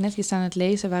toevallig was ik net iets aan het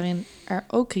lezen waarin er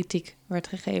ook kritiek werd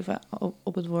gegeven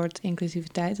op het woord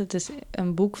inclusiviteit. Het is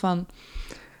een boek van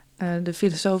de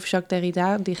filosoof Jacques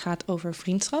Derrida, die gaat over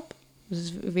vriendschap.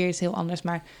 Dus weer iets heel anders,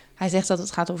 maar hij zegt dat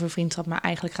het gaat over vriendschap, maar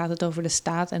eigenlijk gaat het over de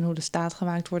staat en hoe de staat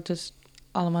gemaakt wordt. Dus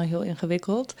allemaal heel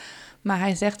ingewikkeld. Maar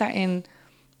hij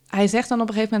zegt dan op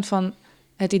een gegeven moment van...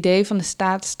 Het idee van de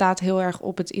staat staat heel erg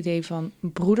op het idee van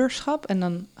broederschap. En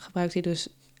dan gebruikt hij dus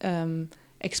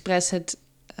expres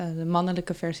de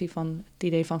mannelijke versie van het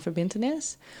idee van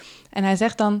verbintenis. En hij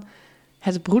zegt dan...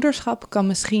 Het broederschap kan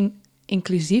misschien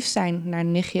inclusief zijn naar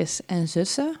nichtjes en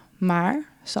zussen... maar,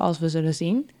 zoals we zullen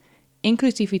zien...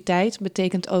 inclusiviteit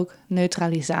betekent ook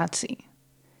neutralisatie.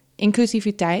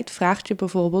 Inclusiviteit vraagt je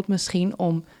bijvoorbeeld misschien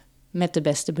om... met de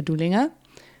beste bedoelingen...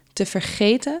 te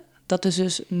vergeten... dat de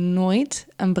zus nooit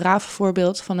een braaf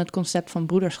voorbeeld van het concept van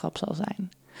broederschap zal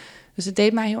zijn. Dus het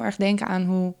deed mij heel erg denken aan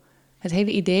hoe het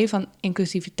hele idee van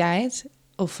inclusiviteit...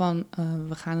 of van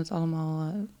we gaan het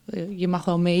allemaal... je mag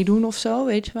wel meedoen of zo,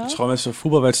 weet je wel? Het is gewoon met zo'n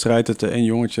voetbalwedstrijd... dat er een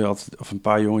jongetje had, of een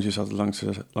paar jongetjes had langs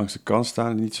de kant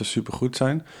staan... die niet zo supergoed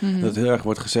zijn. Mm-hmm. Dat heel erg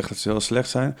wordt gezegd dat ze heel slecht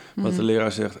zijn. Mm-hmm. Dat de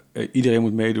leraar zegt, iedereen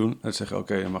moet meedoen. En dan zeggen,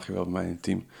 oké, dan mag je wel bij mij in het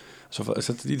team. Is dat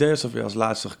het idee alsof je als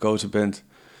laatste gekozen bent...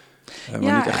 maar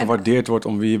niet echt gewaardeerd wordt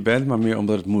om wie je bent, maar meer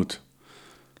omdat het moet.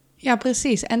 Ja,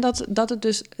 precies. En dat het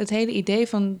dus het hele idee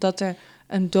van dat er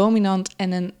een dominant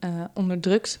en een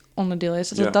onderdrukt onderdeel is,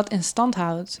 dat dat in stand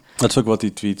houdt. Dat is ook wat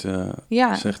die tweet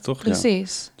zegt, toch?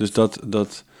 Precies. Ja. Dus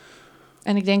dat...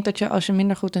 En ik denk dat als je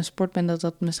minder goed in sport bent,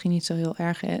 dat misschien niet zo heel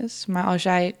erg is. Maar als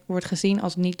jij wordt gezien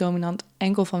als niet dominant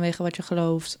enkel vanwege wat je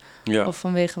gelooft... of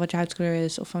vanwege wat je huidskleur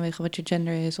is, of vanwege wat je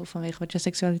gender is... of vanwege wat je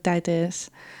seksualiteit is,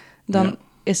 dan... Ja.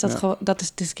 Is dat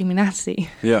is discriminatie.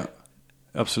 Ja,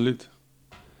 absoluut.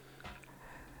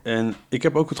 En ik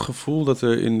heb ook het gevoel dat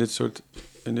er in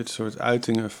dit soort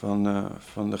uitingen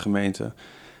van de gemeente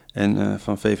en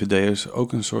van VVD'ers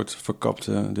ook een soort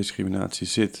verkapte discriminatie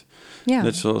zit. Ja,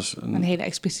 net zoals een hele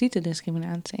expliciete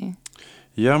discriminatie.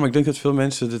 Ja, maar ik denk dat veel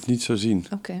mensen het niet zo zien.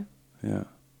 Oké. Ja.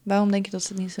 Waarom denk je dat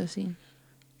ze het niet zo zien?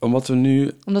 Omdat we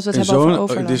nu in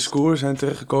zo'n discours zijn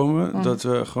terechtgekomen... dat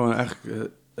we gewoon eigenlijk...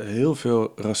 heel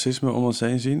veel racisme om ons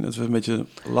heen zien. Dat we een beetje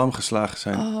lam geslagen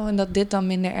zijn. Oh, en dat dit dan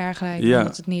minder erg lijkt...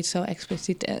 omdat het niet zo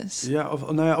expliciet is. Ja,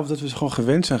 of dat we gewoon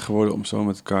gewend zijn geworden... om zo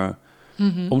met elkaar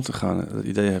om te gaan. Dat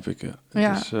idee heb ik.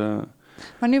 Ja. Dus,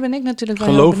 maar nu ben ik natuurlijk wel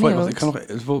heel benieuwd. Ik kan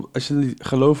nog, als je niet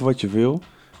geloven wat je wil...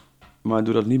 maar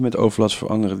doe dat niet met overlast voor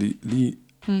anderen. Die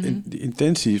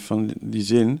intentie van die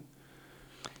zin...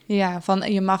 Ja,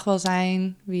 van je mag wel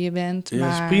zijn wie je bent, ja,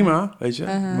 maar... is prima, weet je.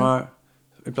 Maar...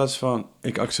 in plaats van,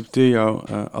 ik accepteer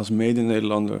jou als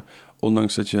mede-Nederlander...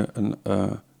 ondanks dat je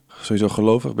sowieso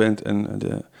gelovig bent.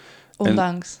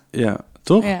 Ondanks. Ja,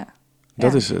 toch? Ja.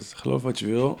 Dat is het. Geloof wat je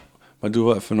wil, maar doe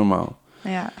wel even normaal.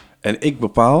 Ja. En ik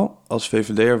bepaal als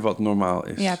VVD'er wat normaal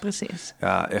is. Ja, precies.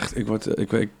 Ja, echt. Ik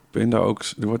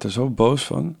word er zo boos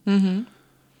van. Mm-hmm.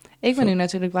 Ik ben nu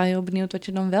natuurlijk wel heel benieuwd wat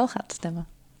je dan wel gaat stemmen.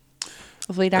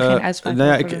 Of wil je daar geen uitspraak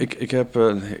over doen? Ik heb...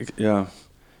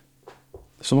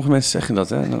 Sommige mensen zeggen dat,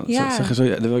 hè? Dan zeggen zo,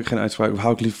 daar wil ik geen uitspraak,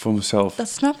 hou ik liever voor mezelf. Dat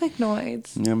snap ik nooit.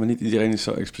 Ja, maar niet iedereen is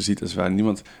zo expliciet als wij.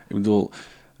 Niemand, ik bedoel,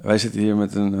 wij zitten hier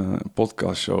met een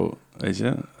podcastshow, weet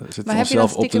je? We zitten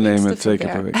onszelf op te nemen 2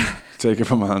 keer per week, 2 keer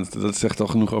per maand. Dat zegt al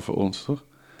genoeg over ons, toch?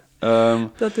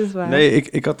 Dat is waar. Nee,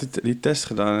 ik had die test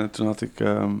gedaan en toen had ik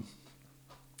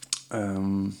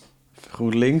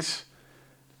GroenLinks,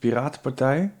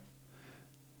 Piratenpartij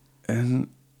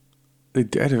en de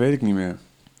derde weet ik niet meer.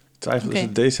 Twijfel is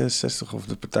het D66 of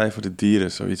de Partij voor de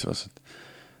Dieren, zoiets was het.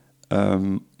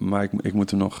 Maar ik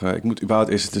moet er nog... ik moet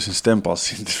überhaupt eerst dus een stempas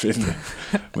zien te vinden.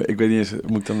 Maar ik weet niet eens...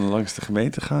 Moet ik dan langs de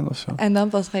gemeente gaan of zo? En dan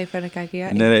pas ga je verder kijken.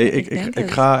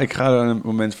 Ja, ik ga er een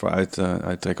moment voor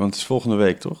uittrekken. Want het is volgende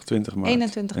week, toch? 20 maart.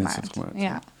 21 maart.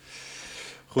 Ja.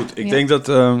 Goed, ik denk dat...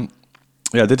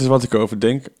 dit is wat ik erover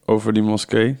denk, over die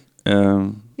moskee.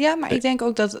 Ja, maar ik denk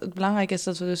ook dat het belangrijk is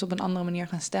dat we dus op een andere manier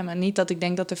gaan stemmen. Niet dat ik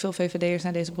denk dat er veel VVD'ers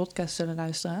naar deze podcast zullen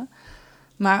luisteren.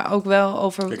 Maar ook wel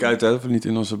over... Kijk uit, hè, dat we niet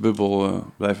in onze bubbel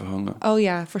blijven hangen. Oh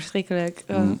ja, verschrikkelijk.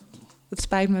 Het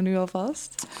spijt me nu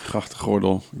alvast.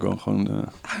 Grachtengordel. Ik woon gewoon...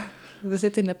 We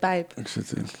zitten in de pijp.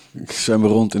 Ik zwem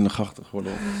rond in de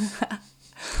grachtengordel.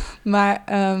 Maar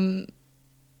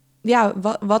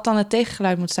wat dan het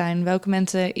tegengeluid moet zijn. Welke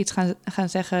mensen iets gaan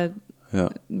zeggen... Ja.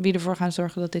 Wie ervoor gaan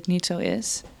zorgen dat dit niet zo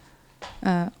is.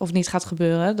 Of niet gaat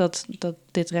gebeuren. Dat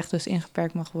dit recht dus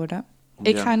ingeperkt mag worden.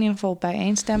 Ik ga in ieder geval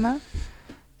bijeen stemmen.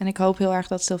 En ik hoop heel erg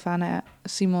dat Sylvana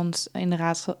Simons in de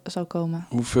raad zal komen.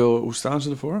 Hoe staan ze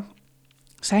ervoor?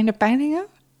 Zijn er peilingen?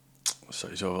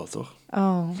 Sowieso wel, toch?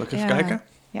 Oh, zal ik even kijken?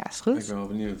 Ja, is goed. Ik ben wel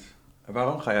benieuwd. En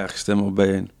waarom ga je eigenlijk stemmen op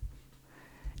bijeen?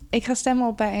 Ik ga stemmen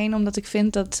op bijeen omdat ik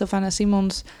vind dat Sylvana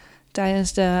Simons...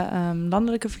 tijdens de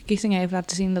landelijke verkiezingen heeft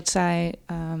laten zien... dat zij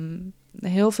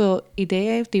heel veel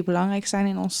ideeën heeft die belangrijk zijn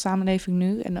in onze samenleving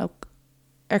nu. En ook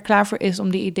er klaar voor is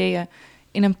om die ideeën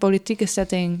in een politieke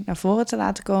setting naar voren te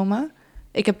laten komen.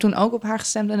 Ik heb toen ook op haar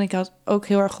gestemd en ik had ook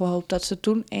heel erg gehoopt dat ze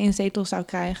toen 1 zetel zou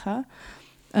krijgen.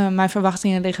 Mijn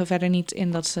verwachtingen liggen verder niet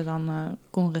in dat ze dan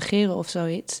kon regeren of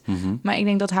zoiets. Mm-hmm. Maar ik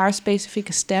denk dat haar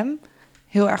specifieke stem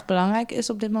heel erg belangrijk is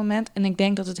op dit moment. En ik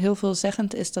denk dat het heel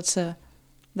veelzeggend is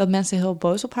dat mensen heel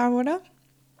boos op haar worden.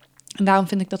 En daarom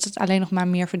vind ik dat ze het alleen nog maar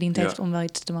meer verdiend heeft om wel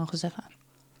iets te mogen zeggen.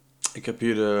 Ik heb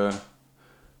hier de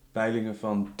peilingen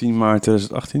van 10 maart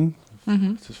 2018.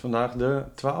 Mm-hmm. Het is vandaag de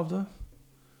 12e?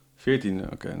 14e,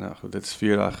 oké, nou goed, dit is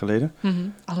 4 dagen geleden.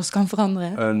 Mm-hmm. Alles kan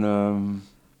veranderen, hè? En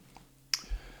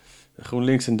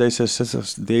GroenLinks en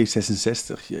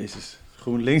D66, jezus.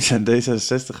 GroenLinks en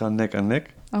D66 gaan nek aan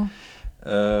nek. Oh.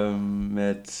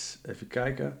 Met, even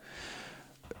kijken...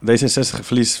 D66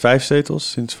 verliest 5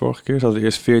 zetels sinds vorige keer. Ze hadden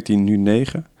eerst 14, nu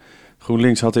 9.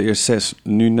 GroenLinks had er eerst 6,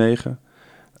 nu 9.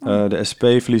 De SP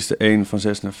verliest er 1 van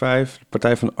 6 naar 5. De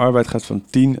Partij van de Arbeid gaat van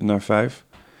 10 naar 5.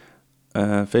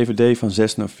 VVD van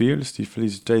 6 naar 4, dus die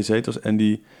verliezen 2 zetels. En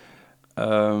die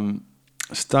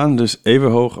staan dus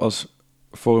even hoog als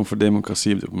Forum voor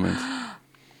Democratie op dit moment.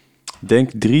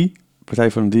 Denk 3,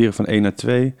 Partij van de Dieren van 1 naar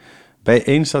 2.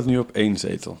 Bijeen staat nu op 1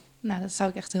 zetel. Nou, dat zou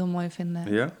ik echt heel mooi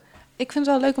vinden. Ja? Ik vind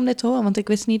het wel leuk om dit te horen, want ik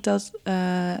wist niet dat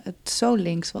het zo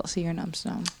links was hier in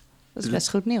Amsterdam. Dat is best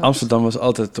goed nieuws. Amsterdam was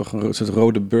altijd toch een soort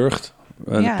rode burcht.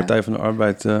 De Partij van de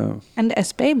Arbeid... En de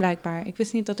SP blijkbaar. Ik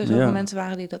wist niet dat er zoveel mensen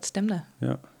waren die dat stemden.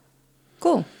 Ja.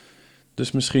 Cool.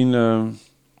 Dus misschien...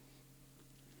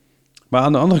 Maar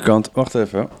aan de andere kant, wacht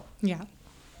even. Ja.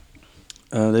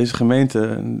 Deze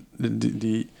gemeente,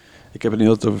 ik heb het niet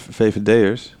altijd over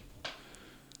VVD'ers.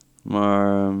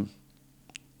 Maar...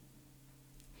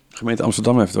 gemeente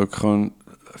Amsterdam heeft ook gewoon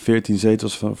 14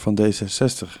 zetels van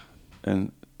D66.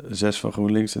 En 6 van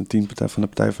GroenLinks en 10 van de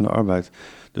Partij van de Arbeid.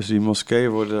 Dus die moskeeën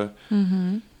worden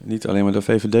niet alleen maar door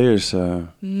VVD'ers...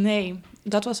 Nee,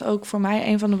 dat was ook voor mij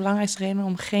een van de belangrijkste redenen...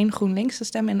 om geen GroenLinks te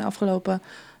stemmen in de afgelopen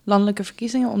landelijke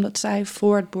verkiezingen... omdat zij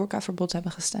voor het boerkaverbod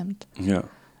hebben gestemd. Ja.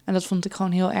 En dat vond ik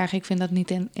gewoon heel erg. Ik vind dat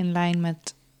niet in lijn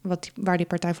met waar die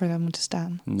partij voor zou moeten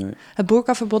staan. Nee. Het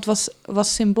boerkaverbod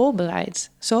was symboolbeleid.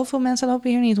 Zoveel mensen lopen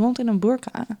hier niet rond in een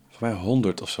boerka. Voor mij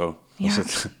 100 of zo. Ja,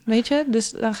 weet je?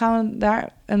 Dus dan gaan we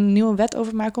daar een nieuwe wet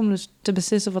over maken... om dus te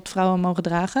beslissen wat vrouwen mogen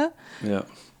dragen. Ja.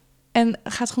 En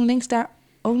gaat GroenLinks daar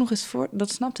ook nog eens voor?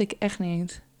 Dat snapte ik echt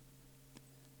niet.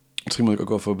 Misschien moet ik ook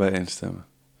wel voor bijeen stemmen.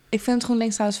 Ik vind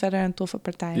GroenLinks trouwens verder een toffe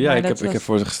partij. Ja, ik heb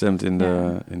voor ze gestemd in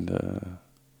de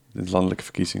landelijke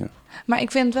verkiezingen. Maar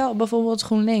ik vind wel, bijvoorbeeld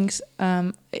GroenLinks...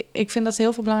 ik vind dat ze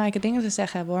heel veel belangrijke dingen te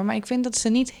zeggen hebben, hoor. Maar ik vind dat ze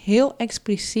niet heel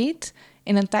expliciet...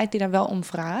 in een tijd die daar wel om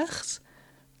vraagt...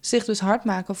 zich dus hard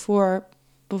maken voor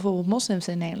bijvoorbeeld moslims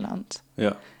in Nederland.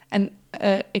 Ja. En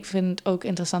ik vind het ook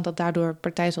interessant dat daardoor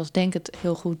partijen zoals Denk het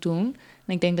heel goed doen.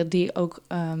 En ik denk dat die ook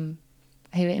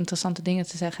hele interessante dingen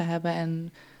te zeggen hebben...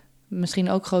 en misschien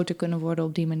ook groter kunnen worden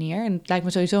op die manier. En het lijkt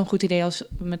me sowieso een goed idee als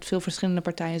we met veel verschillende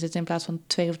partijen zitten... in plaats van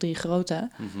 2 of 3 grote.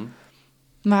 Mm-hmm.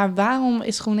 Maar waarom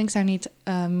is GroenLinks daar niet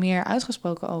meer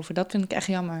uitgesproken over? Dat vind ik echt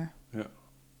jammer. Ja.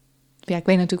 Ja, ik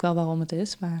weet natuurlijk wel waarom het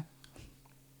is, maar...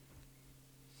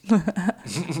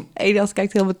 Elias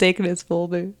kijkt heel betekenisvol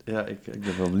nu. Ja, ik ben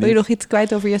wel benieuwd. Wil je nog iets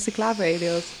kwijt over Jesse Klaver,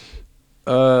 Elias?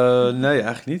 Nee,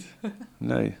 eigenlijk niet.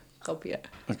 Nee. Grapje.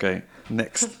 Oké,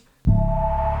 next.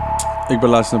 Ik ben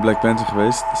laatst naar Black Panther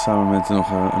geweest, samen met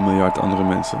nog een miljard andere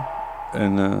mensen.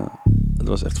 En het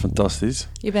was echt fantastisch.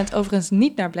 Je bent overigens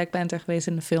niet naar Black Panther geweest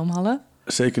in de filmhallen.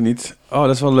 Zeker niet. Oh,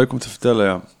 dat is wel leuk om te vertellen,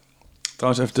 ja.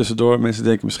 Trouwens, even tussendoor. Mensen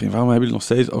denken misschien, waarom hebben jullie het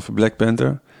nog steeds over Black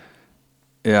Panther?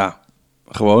 Ja,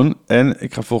 gewoon. En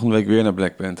ik ga volgende week weer naar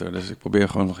Black Panther. Dus ik probeer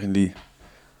gewoon nog in die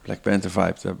Black Panther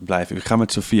vibe te blijven. Ik ga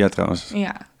met Sophia trouwens.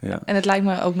 Ja, en het lijkt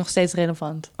me ook nog steeds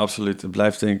relevant. Absoluut. Het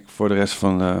blijft denk ik voor de rest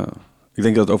van... ik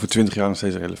denk dat het over 20 jaar nog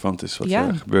steeds relevant is wat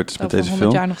er gebeurd is met deze film. Over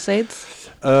 100 jaar nog steeds.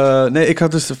 Nee, ik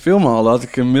had dus de filmhal, had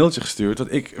ik een mailtje gestuurd.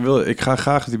 Want ik ga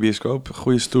graag naar die bioscoop.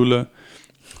 Goede stoelen,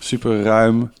 super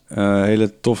ruim.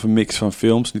 Hele toffe mix van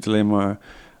films. Niet alleen maar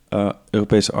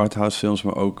Europese arthouse films,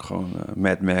 maar ook gewoon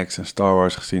Mad Max en Star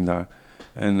Wars gezien daar.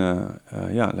 En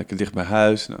lekker dicht bij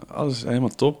huis. Nou, alles is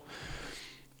helemaal top.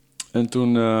 En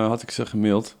toen had ik ze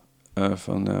gemaild.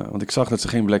 Want ik zag dat ze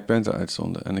geen Black Panther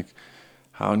uitzonden. En ik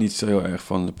hou niet zo heel erg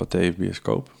van de Pathé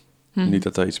bioscoop. Niet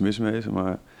dat daar iets mis mee is,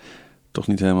 maar toch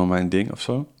niet helemaal mijn ding of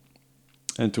zo.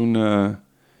 En toen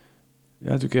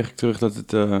kreeg ik terug dat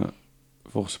het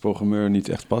volgens de programmeur niet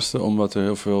echt paste, omdat er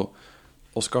heel veel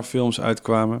Oscar-films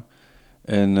uitkwamen.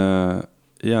 En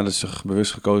dat ze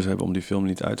bewust gekozen hebben om die film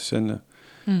niet uit te zenden.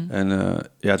 En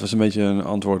het was een beetje een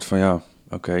antwoord van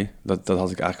oké, dat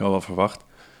had ik eigenlijk al wel verwacht.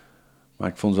 Maar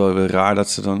ik vond het wel weer raar dat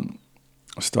ze dan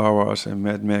Star Wars en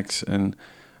Mad Max en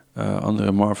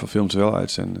andere Marvel-films wel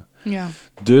uitzenden. Ja.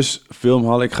 Dus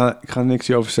filmhal, ik ga niks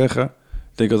hierover zeggen.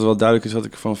 Ik denk dat het wel duidelijk is wat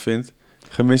ik ervan vind.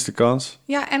 Gemiste kans.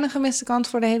 Ja, en een gemiste kans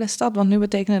voor de hele stad. Want nu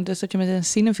betekent het dus dat je met een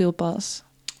Cinefield pas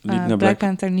Black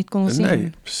Panther niet kon zien.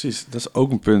 Nee, precies. Dat is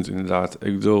ook een punt inderdaad.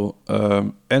 Ik bedoel,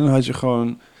 en dan had je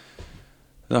gewoon...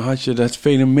 Dan had je het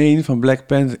fenomeen van Black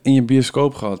Panther in je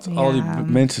bioscoop gehad. Ja. Al die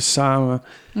mensen samen.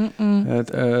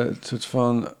 Het soort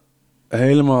van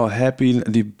helemaal happy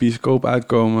die bioscoop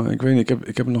uitkomen. Ik weet niet,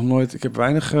 ik heb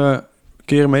weinig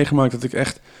keren meegemaakt dat ik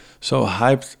echt zo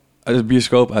hyped uit de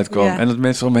bioscoop uitkwam. Ja. En dat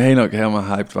mensen om me heen ook helemaal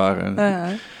hyped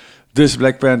waren. Dus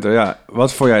Black Panther,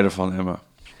 wat vond jij ervan, Emma?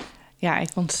 Ja, ik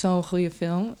vond het zo'n goede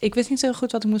film. Ik wist niet zo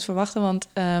goed wat ik moest verwachten, want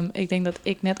ik denk dat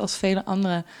ik net als vele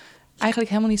anderen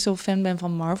eigenlijk helemaal niet zo fan ben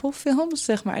van Marvel-films,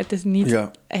 zeg maar. Het is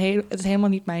het is helemaal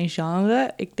niet mijn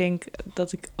genre. Ik denk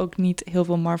dat ik ook niet heel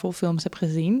veel Marvel-films heb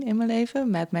gezien in mijn leven.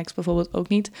 Mad Max bijvoorbeeld ook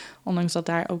niet, ondanks dat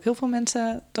daar ook heel veel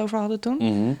mensen het over hadden toen.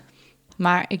 Mm-hmm.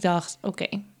 Maar ik dacht, oké,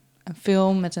 een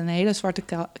film met een hele zwarte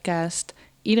cast.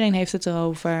 Iedereen heeft het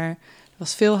erover. Er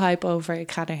was veel hype over.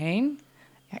 Ik ga erheen.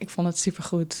 Ja, ik vond het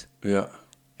supergoed. Ja.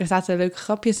 Er zaten leuke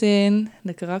grapjes in.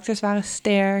 De karakters waren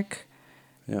sterk.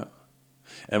 Ja.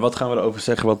 En wat gaan we erover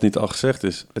zeggen wat niet al gezegd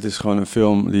is? Het is gewoon een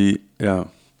film die,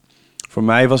 voor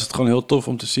mij was het gewoon heel tof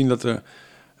om te zien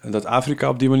dat Afrika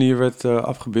op die manier werd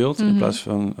afgebeeld. Mm-hmm. In plaats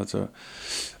van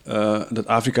dat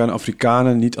Afrika en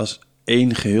Afrikanen niet als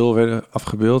één geheel werden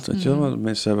afgebeeld. Weet je wel? Want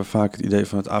mensen hebben vaak het idee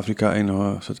van dat Afrika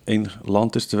één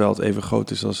land is, terwijl het even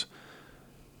groot is als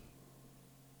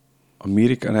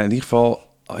Amerika. Nee, in ieder geval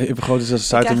even groot is als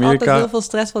Zuid-Amerika. Ik krijg altijd heel veel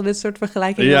stress van dit soort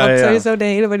vergelijkingen. Want sowieso de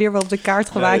hele manier waarop de kaart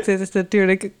gemaakt is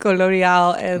natuurlijk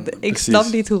koloniaal. En ik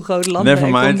snap niet hoe groot land Never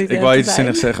mind, ik wou iets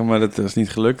zinnigs zeggen, maar dat is niet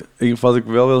gelukt. Wat ik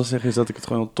wel wil zeggen is dat ik het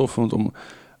gewoon heel tof vond om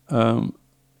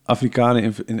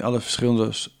Afrikanen in alle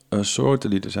verschillende soorten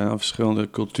die er zijn, al verschillende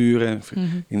culturen,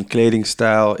 in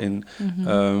kledingstijl,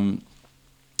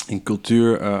 in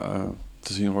cultuur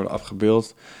te zien worden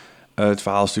afgebeeld. Het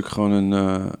verhaal is natuurlijk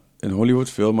gewoon een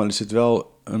Hollywood-film, maar er zit wel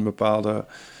een bepaalde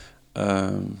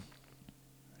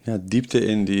diepte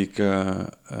in die ik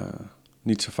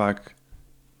niet zo vaak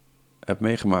heb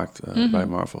meegemaakt bij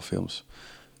Marvel-films.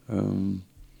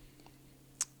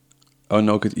 En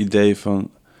ook het idee van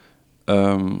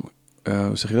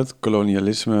hoe zeg je dat?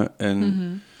 Kolonialisme en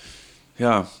ik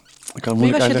kan het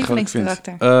moeilijk uitleggen wat ik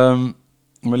vind.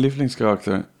 Mijn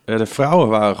lievelingskarakter. De vrouwen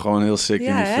waren gewoon heel sick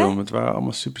in die film. Het waren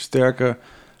allemaal supersterke,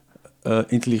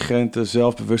 intelligente,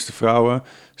 zelfbewuste vrouwen.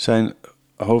 Zijn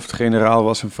hoofdgeneraal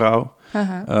was een vrouw.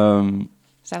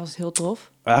 Zij was heel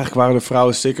tof. Eigenlijk waren de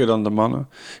vrouwen sicker dan de mannen.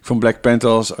 Ik vond Black Panther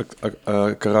als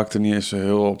karakter niet eens zo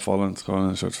heel opvallend. Gewoon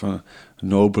een soort van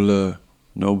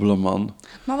nobele man.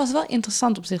 Maar was wel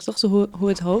interessant op zich, toch? Zo hoe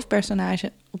het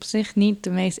hoofdpersonage op zich niet de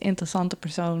meest interessante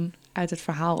persoon uit het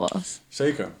verhaal was.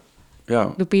 Zeker,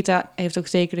 ja. Lupita heeft ook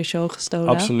zeker de show gestolen.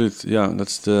 Absoluut, ja. Dat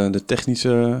is de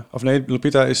technische... Of nee,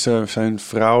 Lupita is zijn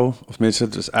vrouw. Of tenminste,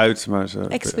 het is uit, maar ze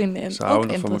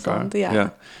houden nog van elkaar.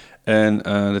 Ja. En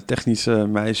de technische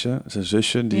meisje, zijn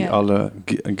zusje, die alle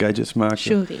gadgets maakt.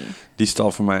 Shuri. Die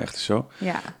stal voor mij echt de show.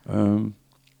 Ja.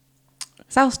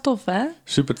 Zij was tof, hè?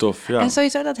 Super tof, ja. En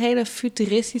sowieso dat hele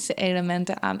futuristische element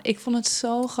eraan. Ik vond het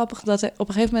zo grappig dat er op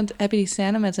een gegeven moment heb je die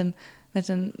scène met een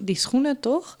met die schoenen,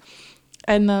 toch?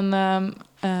 En dan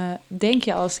denk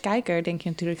je als kijker, denk je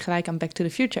natuurlijk gelijk aan Back to the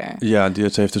Future. Ja,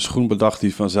 ze heeft een schoen bedacht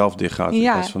die vanzelf dicht gaat. In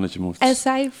plaats van dat je moet... En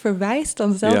zij verwijst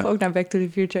dan zelf ook naar Back to the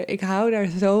Future. Ik hou daar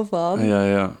zo van.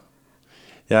 Ja.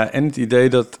 Ja, en het idee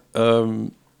dat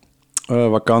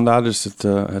Wakanda, dus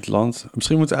het land...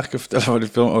 Misschien moeten we eigenlijk even vertellen waar de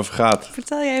film over gaat.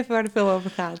 Vertel je even waar de film over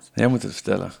gaat. Jij moet het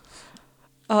vertellen.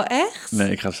 Oh, echt?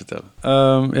 Nee, ik ga het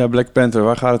vertellen. Black Panther,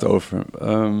 waar gaat het over?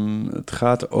 Het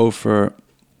gaat over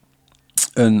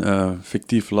een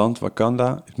fictief land, Wakanda,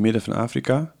 in het midden van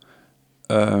Afrika.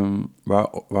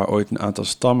 Waar ooit een aantal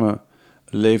stammen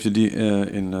leefden die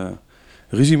in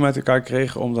ruzie met elkaar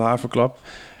kregen om de haverklap.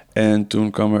 En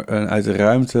toen kwam er uit de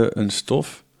ruimte een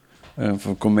stof van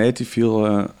een komeet die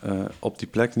viel op die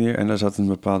plek neer. En daar zat een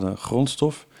bepaalde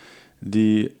grondstof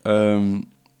die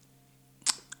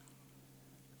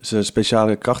ze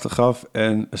speciale krachten gaf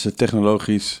en ze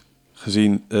technologisch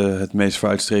gezien het meest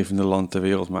vooruitstrevende land ter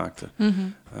wereld maakte.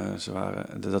 Mm-hmm.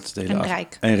 Dat is de hele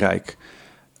rijk. En rijk.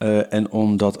 En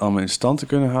om dat allemaal in stand te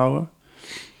kunnen houden,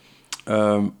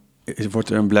 wordt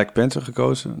er een Black Panther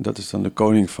gekozen. Dat is dan de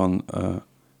koning van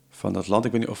dat land.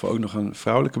 Ik weet niet of er ook nog een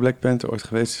vrouwelijke Black Panther ooit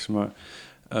geweest is, maar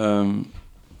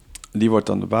die wordt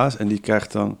dan de baas en die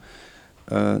krijgt dan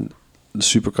de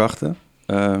superkrachten.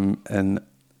 En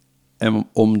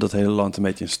om dat hele land een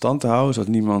beetje in stand te houden, zodat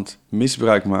niemand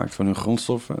misbruik maakt van hun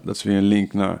grondstoffen. Dat is weer een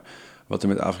link naar wat er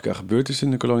met Afrika gebeurd is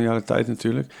in de koloniale tijd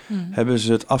natuurlijk. Hebben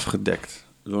ze het afgedekt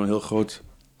door een heel groot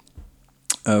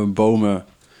bomen,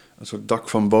 een soort dak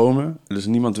van bomen. Dus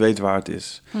niemand weet waar het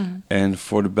is. En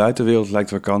voor de buitenwereld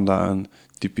lijkt Wakanda een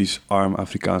typisch arm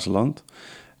Afrikaans land.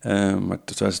 Maar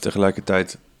terwijl ze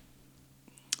tegelijkertijd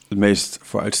het meest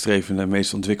vooruitstrevende,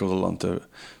 meest ontwikkelde land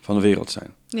van de wereld zijn.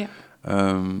 Ja.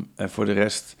 En voor de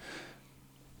rest,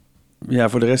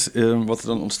 wat er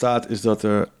dan ontstaat, is dat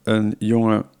er een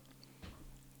jongen...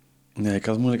 Nee, ik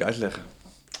kan het moeilijk uitleggen.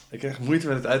 Ik krijg moeite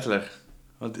met het uitleggen.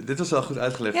 Want dit was wel goed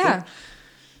uitgelegd, Ja. toch?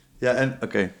 Ja, en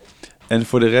oké. En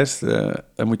voor de rest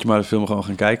moet je maar de film gewoon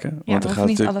gaan kijken. Ja, want we er hoeven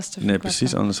niet gaat alles te Nee, verklappen.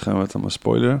 precies, anders gaan we het allemaal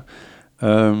spoileren.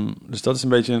 Dus dat is een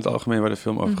beetje in het algemeen waar de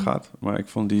film over gaat. Maar ik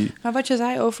vond die... Maar wat je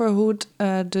zei over hoe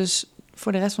het dus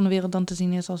voor de rest van de wereld dan te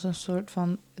zien is als een soort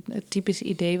van het typische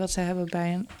idee wat ze hebben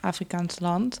bij een Afrikaans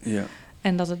land. Ja.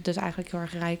 En dat het dus eigenlijk heel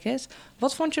erg rijk is.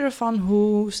 Wat vond je ervan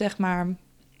hoe, zeg maar,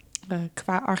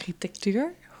 qua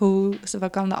architectuur, hoe ze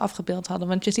Wakanda afgebeeld hadden?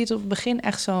 Want je ziet op het begin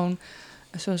echt zo'n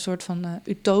soort van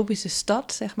utopische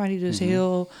stad, zeg maar, die dus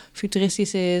heel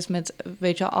futuristisch is, met,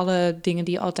 weet je, alle dingen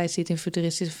die je altijd ziet in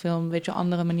futuristische film, weet je,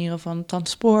 andere manieren van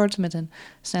transport, met een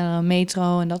snellere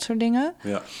metro en dat soort dingen.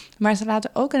 Ja. Maar ze laten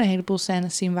ook een heleboel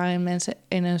scènes zien waarin mensen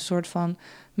in een soort van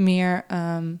meer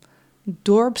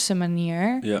dorpse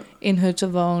manier in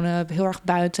hutten wonen, heel erg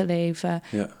buiten leven.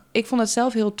 Ja. Ik vond het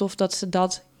zelf heel tof dat ze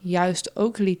dat juist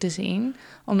ook lieten zien,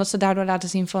 omdat ze daardoor laten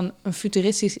zien van een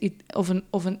futuristisch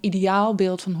of een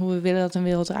ideaalbeeld van hoe we willen dat een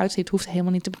wereld eruit ziet, hoeft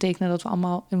helemaal niet te betekenen dat we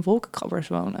allemaal in wolkenkrabbers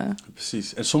wonen.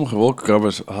 Precies. En sommige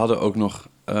wolkenkrabbers hadden ook nog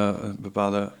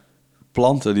bepaalde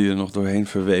planten die er nog doorheen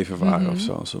verweven waren of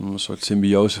zo. Om een soort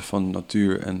symbiose van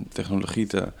natuur en technologie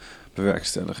te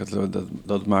bewerkstelligen.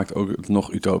 Dat maakt ook het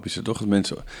nog utopischer, toch? Dat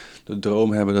mensen de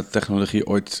droom hebben dat technologie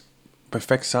ooit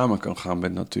perfect samen kan gaan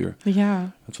met natuur.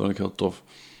 Ja. Dat vond ik heel tof.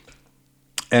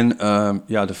 En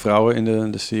de vrouwen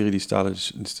in de serie, die stalen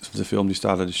de film, die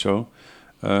stalen de show.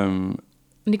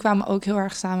 Die kwamen ook heel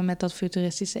erg samen met dat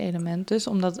futuristische element. Dus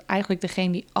omdat eigenlijk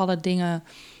degene die alle dingen,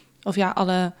 of ja,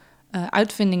 alle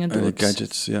uitvindingen doet. De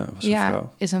gadgets, was een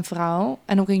vrouw. Is een vrouw.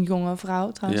 En ook een jonge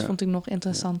vrouw, trouwens, vond ik nog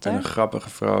interessanter. En een grappige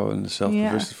vrouw, een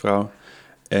zelfbewuste vrouw.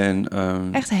 En,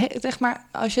 echt maar,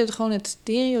 als je het gewoon het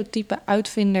stereotype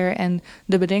uitvinder en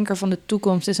de bedenker van de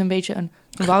toekomst is een beetje een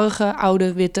warrige,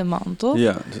 oude, witte man, toch?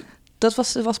 Ja. Dat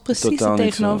was precies het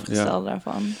tegenovergestelde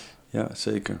daarvan. Ja,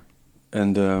 zeker.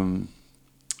 En de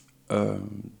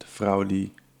vrouw de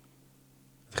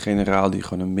generaal die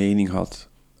gewoon een mening had,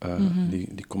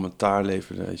 die commentaar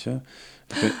leverde, weet je.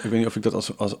 Ik weet niet of ik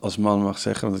dat als man mag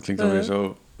zeggen, want het klinkt alweer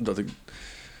zo dat ik...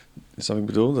 Snap ik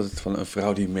bedoel? Dat het van een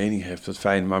vrouw die een mening heeft, dat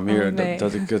fijn, maar meer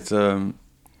dat ik het... En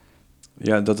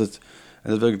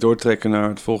dat wil ik doortrekken naar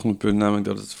het volgende punt, namelijk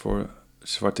dat het voor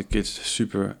zwarte kids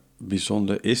super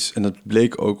bijzonder is. En dat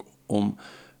bleek ook om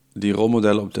die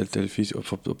rolmodellen op de televisie,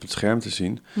 op het scherm te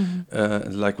zien.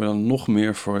 Het lijkt me dan nog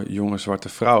meer voor jonge zwarte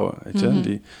vrouwen, weet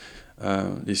je?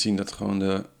 Die zien dat gewoon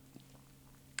de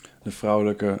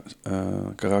vrouwelijke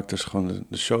karakters gewoon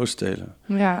de show stelen.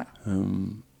 Ja.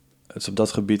 Dus op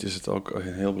dat gebied is het ook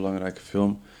een heel belangrijke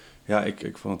film. Ja,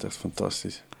 ik vond het echt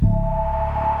fantastisch.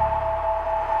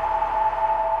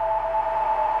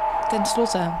 ten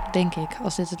slotte, denk ik,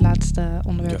 als dit het laatste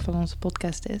onderwerp van onze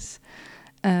podcast is,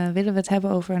 willen we het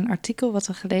hebben over een artikel wat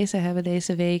we gelezen hebben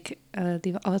deze week,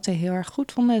 die we alle twee heel erg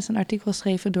goed vonden. Het is een artikel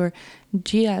geschreven door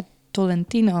Gia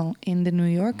Tolentino in The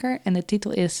New Yorker en de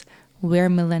titel is Where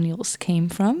Millennials Came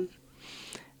From.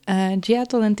 Gia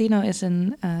Tolentino is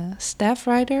een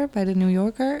staffwriter bij The New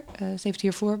Yorker. Ze heeft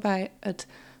hiervoor bij het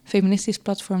feministisch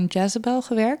platform Jezebel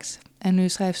gewerkt. En nu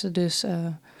schrijft ze dus,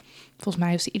 volgens mij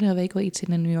heeft ze iedere week wel iets in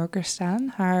The New Yorker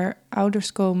staan. Haar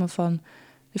ouders komen van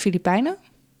de Filipijnen.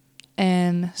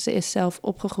 En ze is zelf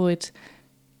opgegroeid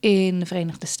in de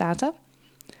Verenigde Staten.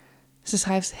 Ze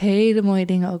schrijft hele mooie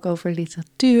dingen ook over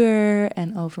literatuur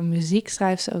en over muziek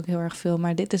schrijft ze ook heel erg veel.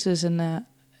 Maar dit is dus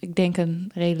ik denk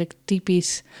een redelijk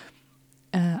typisch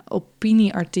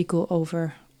opinieartikel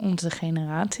over onze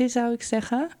generatie, zou ik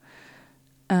zeggen.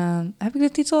 Heb ik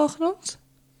de titel al genoemd?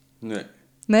 Nee.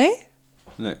 Nee?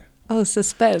 Nee. Oh,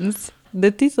 suspense.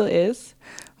 De titel is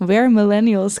Where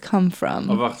Millennials Come From.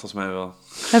 Oh, wacht, volgens mij wel.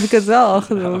 Heb ik het wel al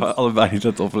genoemd? Ja, allebei niet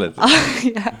dat opletten.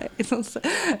 Ja,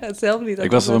 hetzelfde niet.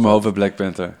 Ik was er in mijn hoofd bij Black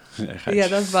Panther. Nee, ja,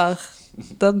 dat mag.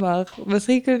 Dat mag.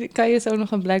 Misschien kan je zo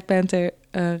nog een Black Panther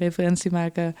referentie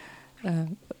maken,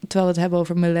 terwijl we het hebben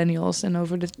over millennials en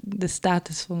over de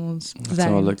status van ons zijn. Dat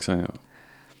zou wel leuk zijn,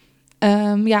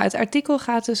 ja. Ja, het artikel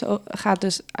gaat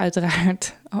dus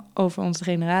uiteraard over onze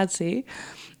generatie.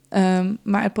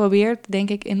 Maar het probeert, denk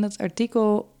ik, in dat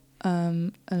artikel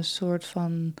een soort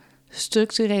van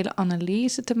structurele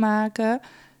analyse te maken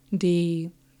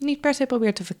die niet per se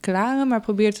probeert te verklaren, maar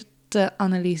probeert te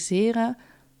analyseren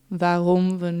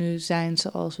waarom we nu zijn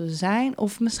zoals we zijn.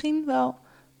 Of misschien wel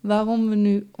waarom we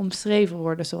nu omschreven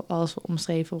worden zoals we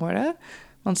omschreven worden.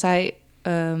 Want zij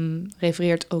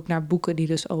refereert ook naar boeken die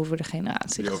dus over de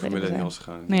generatie die over millennials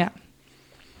gaan. Ja.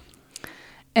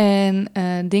 En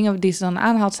dingen die ze dan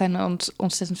aanhaalt zijn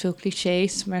ontzettend veel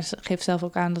clichés. Maar ze geeft zelf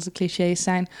ook aan dat de clichés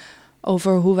zijn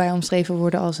over hoe wij omschreven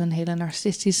worden als een hele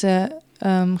narcistische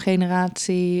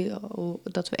generatie.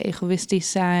 Dat we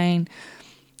egoïstisch zijn.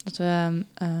 Dat we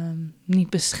niet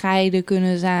bescheiden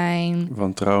kunnen zijn.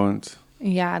 Wantrouwend.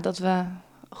 Ja, dat we...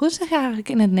 Hoe zeg je eigenlijk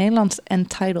in het Nederlands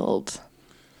entitled?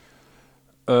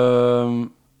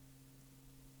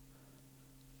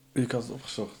 Ik had het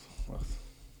opgezocht. Wacht.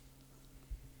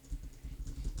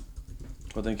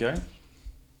 Wat denk jij?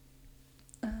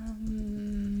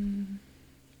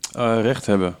 Recht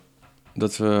hebben.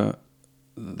 Ja,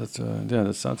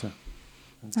 dat staat er.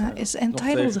 Is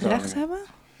entitled recht hebben?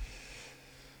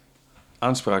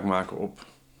 Aanspraak maken op.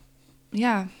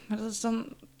 Ja, maar dat is dan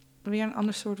weer een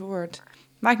ander soort woord.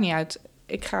 Maakt niet uit.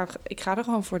 Ik ga er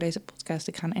gewoon voor deze podcast.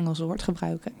 Ik ga een Engels woord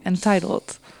gebruiken.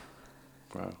 Entitled.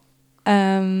 Wow.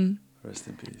 Rest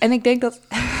in peace. En ik denk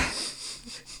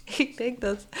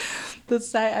dat... dat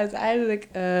zij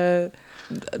uiteindelijk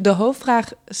de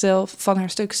hoofdvraag zelf van haar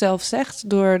stuk zelf zegt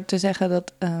door te zeggen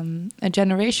dat a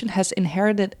generation has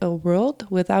inherited a world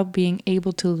without being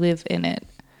able to live in it.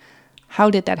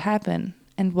 How did that happen?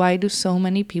 And why do so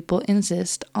many people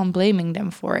insist on blaming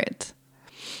them for it?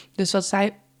 Dus wat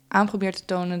zij aan probeert te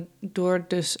tonen door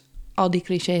dus al die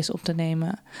clichés op te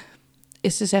nemen,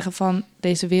 is te zeggen van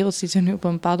deze wereld ziet er nu op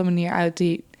een bepaalde manier uit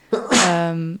die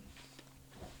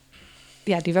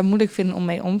wij moeilijk vinden om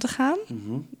mee om te gaan,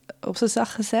 op z'n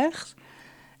zacht gezegd.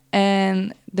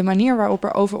 En de manier waarop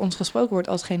er over ons gesproken wordt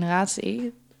als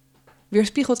generatie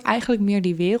weerspiegelt eigenlijk meer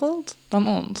die wereld dan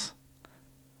ons.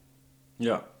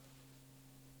 Ja.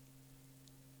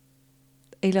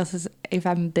 Elias is even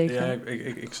aan het denken. Ja,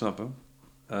 ik snap hem.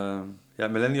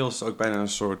 Millennials is ook bijna een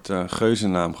soort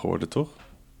geuzennaam geworden, toch?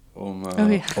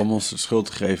 Om ons de schuld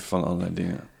te geven van allerlei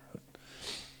dingen.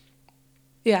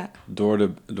 Ja. Door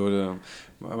de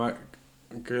maar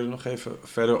kun je er nog even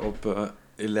verder op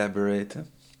elaboraten?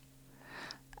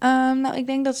 Nou, ik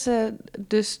denk dat ze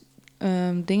dus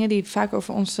dingen die vaak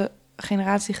over onze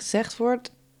generatie gezegd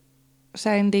wordt,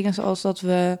 zijn dingen zoals dat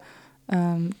we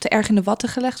te erg in de watten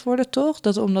gelegd worden, toch?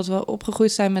 Dat omdat we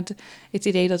opgegroeid zijn met het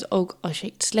idee dat ook als je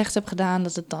iets slechts hebt gedaan,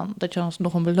 dat je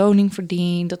nog een beloning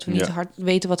verdient, dat we niet hard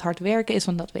weten wat hard werken is,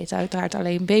 want dat weten uiteraard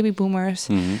alleen babyboomers.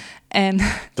 Mm-hmm. En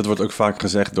dat wordt ook vaak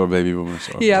gezegd door babyboomers.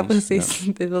 Ja, precies.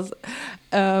 Ja. Dit was,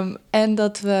 en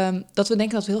dat we denken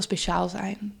dat we heel speciaal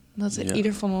zijn. Dat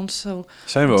ieder van ons zo...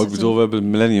 Zijn we ook. Ik bedoel, we hebben het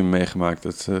millennium meegemaakt.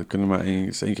 Dat kunnen maar één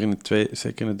keer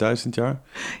zeker in het 1000 jaar.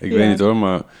 Ik weet niet hoor,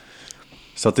 maar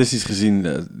statistisch gezien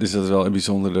is dat wel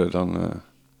bijzonderder dan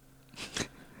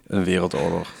een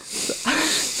wereldoorlog.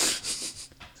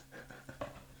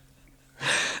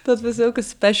 Dat we zulke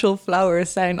special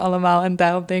flowers zijn allemaal en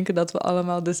daarom denken dat we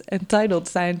allemaal dus entitled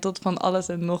zijn tot van alles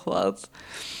en nog wat.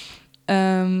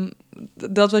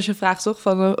 Dat was je vraag toch?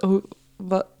 Van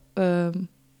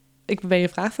Ik ben je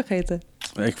vraag vergeten.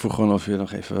 Ik vroeg gewoon of je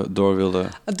nog even door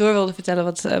wilde Vertellen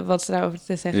wat ze daarover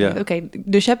te zeggen. Ja. Oké,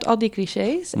 dus je hebt al die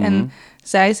clichés. En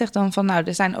zij zegt dan van, nou,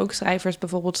 er zijn ook schrijvers,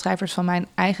 bijvoorbeeld schrijvers van mijn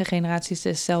eigen generatie, ze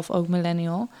is zelf ook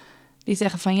millennial, die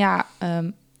zeggen van, ja,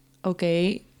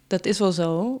 oké, dat is wel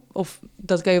zo. Of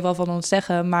dat kun je wel van ons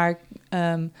zeggen, maar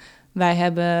wij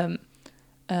hebben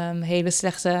hele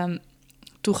slechte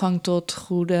toegang tot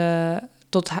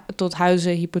tot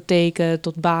huizen, hypotheken,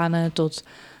 tot banen, tot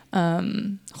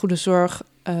goede zorg.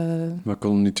 Maar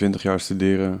kon niet 20 jaar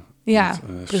studeren. Ja,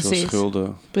 met, precies. Veel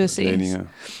schulden, leningen.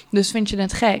 Dus vind je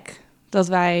het gek dat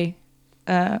wij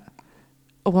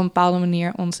op een bepaalde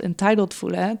manier ons entitled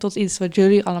voelen tot iets wat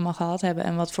jullie allemaal gehad hebben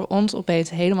en wat voor ons opeens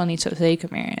helemaal niet zo zeker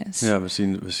meer is? Ja, we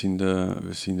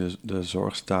zien de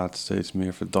zorgstaat steeds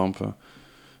meer verdampen.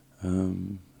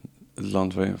 Het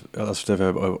land waarin, als we het even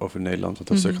hebben over Nederland, want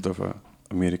dat is het over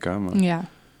Amerika, maar Ja.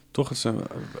 toch het zijn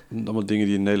allemaal dingen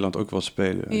die in Nederland ook wel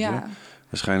spelen. Weet je?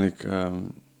 Waarschijnlijk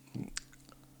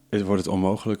wordt het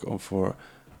onmogelijk om voor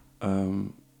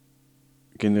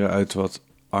kinderen uit wat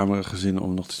armere gezinnen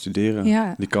om nog te studeren.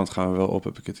 Ja. Die kant gaan we wel op,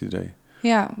 heb ik het idee.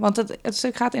 Ja, want het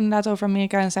stuk gaat inderdaad over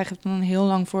Amerika en zij geeft dan een heel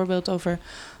lang voorbeeld over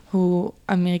hoe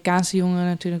Amerikaanse jongeren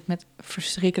natuurlijk met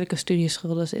verschrikkelijke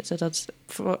studieschulden zitten. Dat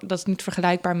is niet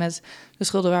vergelijkbaar met de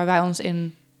schulden waar wij ons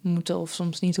in moeten of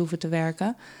soms niet hoeven te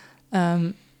werken.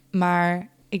 Maar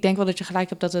ik denk wel dat je gelijk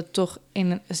hebt dat het toch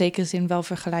in een zekere zin wel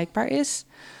vergelijkbaar is.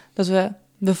 Dat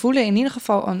we voelen in ieder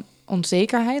geval een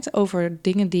onzekerheid over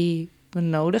dingen die we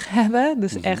nodig hebben.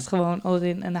 Dus echt gewoon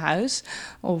altijd in een huis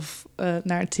of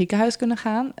naar het ziekenhuis kunnen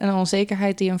gaan. Een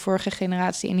onzekerheid die een vorige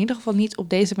generatie in ieder geval niet op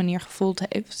deze manier gevoeld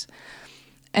heeft.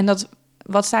 En dat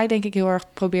wat zij denk ik heel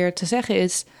erg probeert te zeggen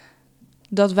is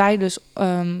dat wij dus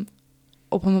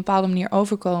op een bepaalde manier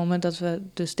overkomen. Dat we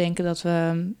dus denken dat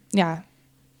we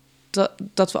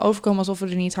dat we overkomen alsof we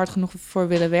er niet hard genoeg voor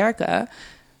willen werken.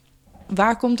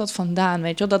 Waar komt dat vandaan,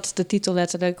 weet je wel? Dat is de titel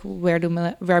letterlijk,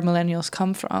 Where Millennials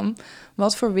Come From.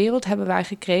 Wat voor wereld hebben wij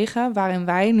gekregen waarin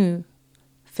wij nu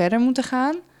verder moeten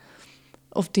gaan?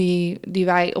 Of die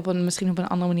wij misschien op een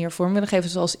andere manier vorm willen geven,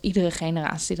 zoals iedere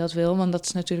generatie dat wil. Want dat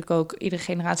is natuurlijk ook, iedere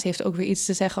generatie heeft ook weer iets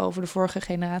te zeggen over de vorige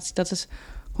generatie. Dat is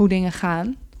hoe dingen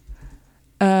gaan.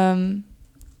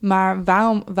 Maar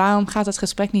waarom gaat het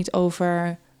gesprek niet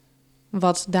over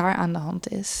wat daar aan de hand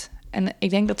is? En ik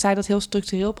denk dat zij dat heel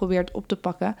structureel probeert op te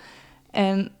pakken.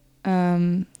 En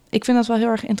ik vind dat wel heel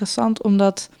erg interessant,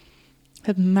 omdat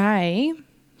het mij,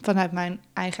 vanuit mijn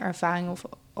eigen ervaring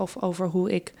of over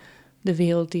hoe ik de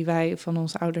wereld die wij van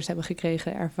onze ouders hebben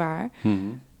gekregen ervaar.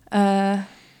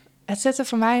 Het zette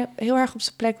voor mij heel erg op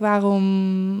zijn plek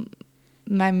waarom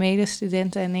mijn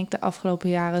medestudenten en ik de afgelopen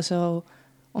jaren zo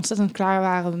ontzettend klaar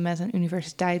waren met een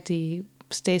universiteit die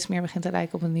steeds meer begint te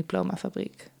lijken op een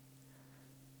diplomafabriek.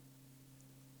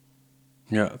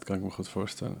 Ja, dat kan ik me goed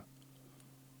voorstellen.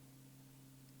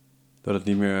 Dat het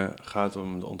niet meer gaat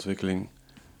om de ontwikkeling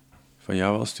van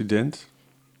jou als student,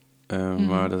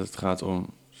 maar dat het gaat om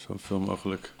zoveel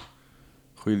mogelijk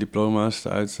goede diploma's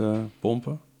eruit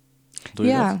pompen. Doe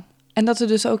je dat? En dat er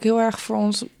dus ook heel erg voor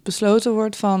ons besloten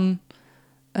wordt van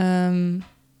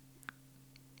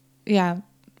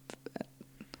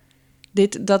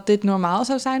dat dit normaal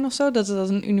zou zijn of zo. Dat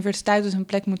een universiteit dus een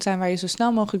plek moet zijn waar je zo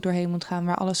snel mogelijk doorheen moet gaan,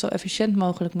 waar alles zo efficiënt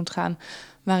mogelijk moet gaan,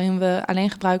 waarin we alleen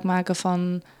gebruik maken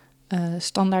van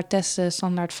standaard testen,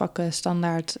 standaard vakken,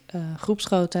 standaard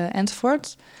groepsgrootte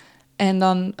enzovoort. En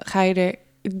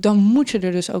dan moet je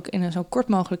er dus ook in een zo kort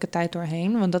mogelijke tijd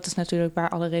doorheen. Want dat is natuurlijk waar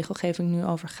alle regelgeving nu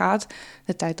over gaat.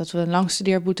 De tijd dat we een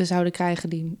langstudeerboete zouden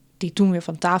krijgen, die toen weer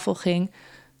van tafel ging.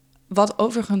 Wat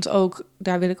overigens ook,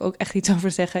 daar wil ik ook echt iets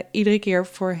over zeggen, iedere keer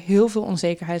voor heel veel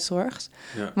onzekerheid zorgt.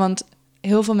 Ja. Want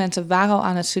heel veel mensen waren al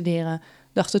aan het studeren,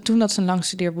 dachten toen dat ze een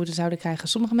langstudeerboete zouden krijgen.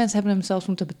 Sommige mensen hebben hem zelfs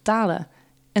moeten betalen.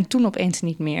 En toen opeens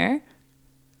niet meer.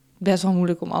 Best wel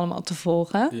moeilijk om allemaal te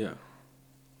volgen. Ja.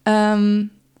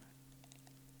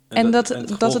 Het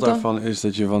gevolg daarvan is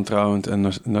dat je wantrouwend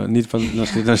en niet van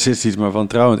narcistisch, maar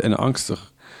wantrouwend en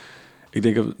angstig. Ik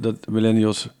denk dat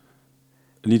millennials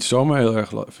niet zomaar heel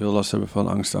erg veel last hebben van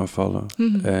angstaanvallen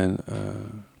en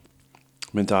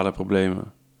mentale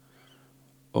problemen.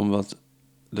 Omdat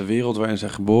de wereld waarin zij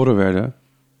geboren werden,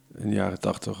 in de jaren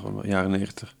 80 of jaren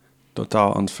 90,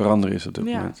 totaal aan het veranderen is op dit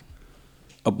moment.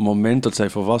 Op het moment dat zij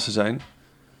volwassen zijn,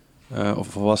 of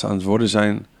volwassen aan het worden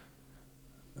zijn,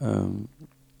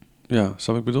 snap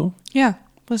wat ik bedoel? Ja,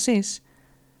 precies.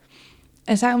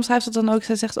 En zij omschrijft het dan ook,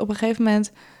 zij zegt op een gegeven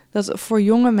moment dat voor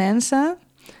jonge mensen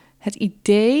het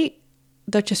idee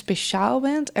dat je speciaal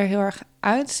bent er heel erg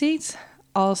uitziet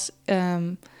als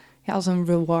een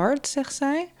reward, zegt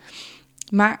zij.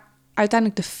 maar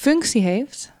uiteindelijk de functie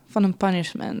heeft van een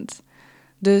punishment.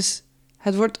 Dus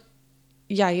het wordt...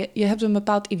 Ja, je hebt een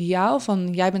bepaald ideaal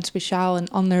van jij bent speciaal en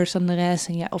anders dan de rest.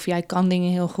 En of jij kan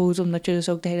dingen heel goed, omdat je dus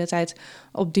ook de hele tijd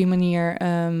op die manier...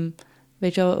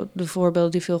 weet je wel, de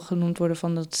voorbeelden die veel genoemd worden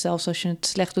van dat zelfs als je het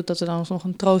slecht doet, dat er dan nog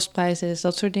een troostprijs is,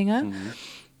 dat soort dingen. Mm-hmm.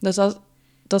 Dus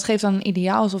dat geeft dan een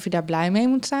ideaal alsof je daar blij mee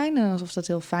moet zijn en alsof dat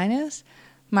heel fijn is.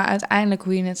 Maar uiteindelijk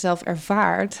hoe je het zelf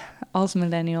ervaart als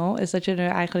millennial, is dat je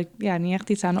er eigenlijk niet echt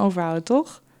iets aan overhoudt,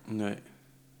 toch? Nee.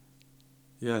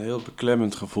 Ja, een heel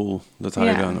beklemmend gevoel, dat hou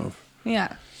je dan over.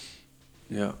 Ja.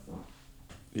 Ja,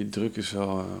 die druk is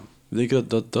wel... Denk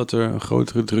je dat er een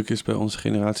grotere druk is bij onze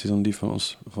generatie dan die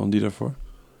van die daarvoor?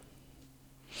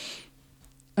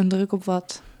 Een druk op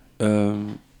wat?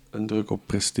 Een druk op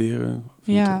presteren.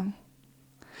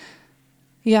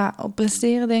 Ja, op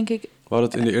presteren denk ik... We hadden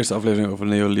het in de eerste aflevering over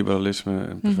neoliberalisme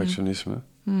en perfectionisme.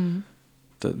 Mm-hmm.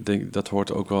 Dat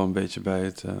hoort ook wel een beetje bij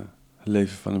het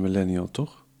leven van een millennial,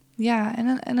 toch? Ja,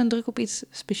 en een druk op iets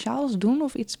speciaals doen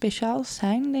of iets speciaals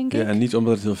zijn, denk ik. Ja, en niet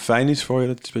omdat het heel fijn is voor je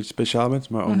dat je een beetje speciaal bent,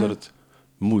 maar omdat het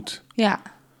moet. Ja.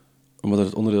 Omdat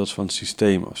het onderdeel is van het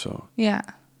systeem of zo. Ja.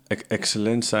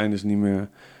 Excellent zijn is niet meer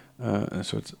een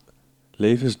soort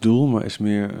levensdoel, maar is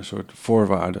meer een soort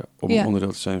voorwaarde om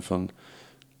onderdeel te zijn van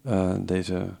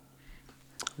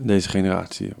deze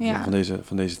generatie,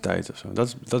 van deze tijd of zo.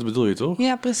 Dat bedoel je toch?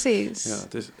 Ja, precies.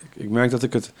 Ja, ik merk dat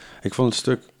ik vond het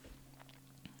stuk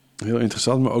heel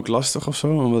interessant, maar ook lastig of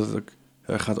zo, omdat het ook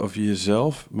gaat over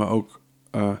jezelf, maar ook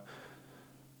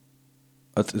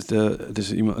het is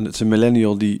een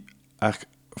millennial die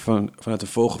eigenlijk vanuit de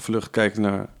vogelvlucht kijkt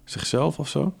naar zichzelf of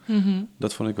zo. Mm-hmm.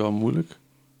 Dat vond ik wel moeilijk.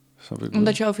 Snap ik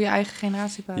Omdat je over je eigen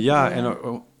generatie praat. Ja, en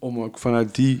om ook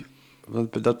vanuit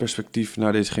dat perspectief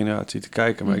naar deze generatie te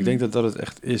kijken. Maar ik denk dat het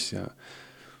echt is, ja.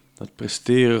 Dat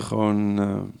presteren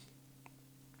gewoon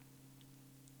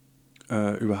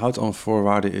überhaupt al een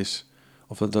voorwaarde is.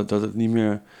 Of dat het niet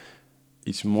meer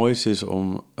iets moois is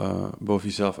om boven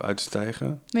jezelf uit te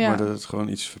stijgen. Ja. Maar dat het gewoon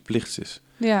iets verplichts is.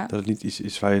 Ja. Dat het niet iets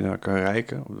is waar je naar kan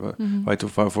reiken.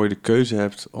 Waarvoor je de keuze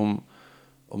hebt om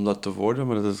dat te worden.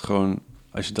 Maar dat het gewoon,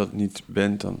 als je dat niet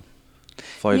bent, dan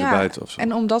val je er buiten of zo.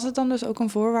 En omdat het dan dus ook een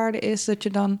voorwaarde is dat je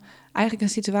dan eigenlijk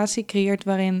een situatie creëert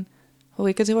waarin, hoe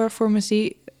ik het heel erg voor me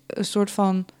zie, een soort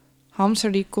van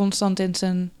hamster die constant in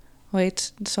zijn, hoe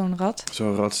heet zo'n rat?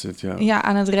 Zo'n rat zit, ja. Ja,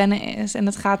 aan het rennen is en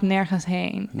het gaat nergens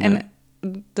heen. Nee. En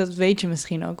dat weet je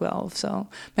misschien ook wel of zo.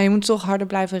 Maar je moet toch harder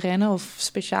blijven rennen of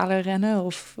specialer rennen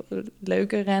of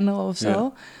leuker rennen of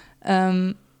zo.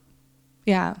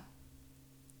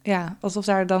 Ja, alsof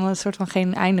daar dan een soort van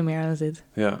geen einde meer aan zit.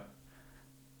 Ja,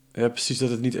 precies, dat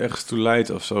het niet ergens toe leidt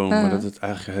of zo, maar dat het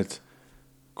eigenlijk het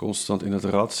constant in het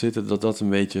rad zitten, dat een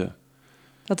beetje...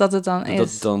 Dat het dan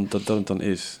is. Dat het dan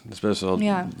is. Dat is best wel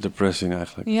depressing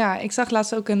eigenlijk. Ja, ik zag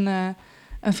laatst ook een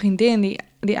vriendin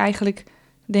die eigenlijk,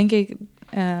 denk ik,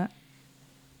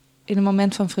 in een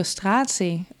moment van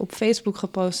frustratie op Facebook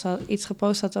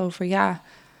gepost had over,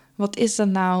 wat is dat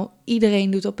nou?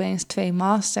 Iedereen doet opeens 2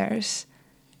 masters.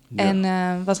 Ja.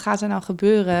 En wat gaat er nou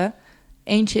gebeuren?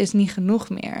 Eentje is niet genoeg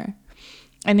meer.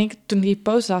 En toen die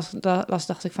post las,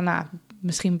 dacht ik van,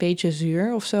 misschien een beetje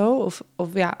zuur of zo. Of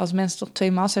als mensen toch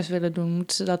 2 masters willen doen,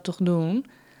 moeten ze dat toch doen.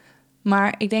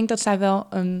 Maar ik denk dat zij wel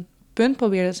een punt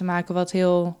probeerde te maken wat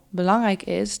heel belangrijk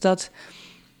is. Dat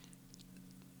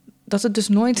het dus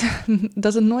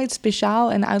nooit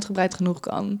speciaal en uitgebreid genoeg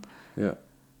kan. Ja.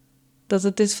 Dat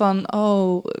het is van,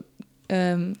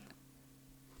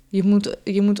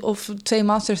 je moet of 2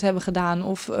 masters hebben gedaan,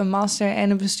 of een master en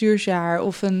een bestuursjaar,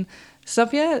 of een,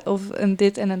 snap je? Of een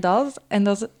dit en een dat. En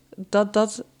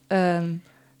dat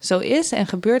zo is en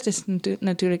gebeurt is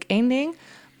natuurlijk één ding.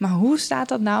 Maar hoe staat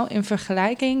dat nou in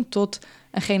vergelijking tot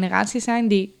een generatie zijn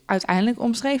die uiteindelijk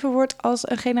omschreven wordt als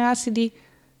een generatie die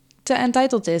te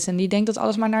entitled is en die denkt dat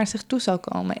alles maar naar zich toe zal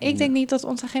komen. Ik denk niet dat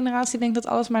onze generatie denkt dat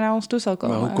alles maar naar ons toe zal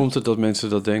komen. Maar hoe komt het dat mensen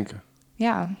dat denken?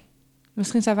 Ja,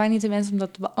 misschien zijn wij niet de mensen om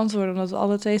dat te beantwoorden, omdat we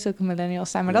alle 2 zulke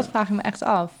millennials zijn. Maar dat vraag ik me echt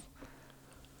af.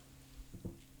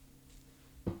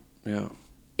 Ja.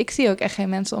 Ik zie ook echt geen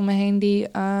mensen om me heen die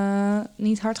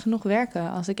niet hard genoeg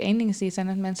werken. Als ik één ding zie, zijn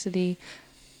het mensen die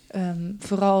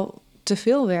vooral te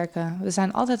veel werken. We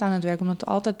zijn altijd aan het werk omdat we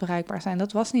altijd bereikbaar zijn.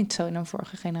 Dat was niet zo in een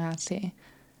vorige generatie.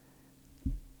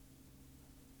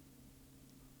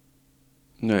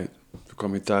 Nee, toen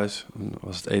kwam je thuis en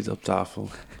was het eten op tafel.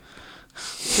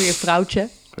 Voor je vrouwtje.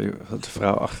 Had de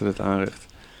vrouw achter het aanrecht.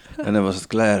 En dan was het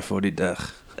klaar voor die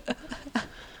dag.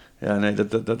 Ja, nee,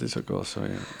 dat is ook wel zo. Ja.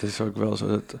 Het is ook wel zo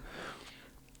dat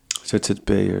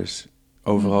ZZP'ers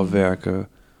overal werken,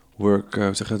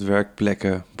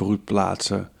 werkplekken,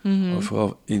 broedplaatsen,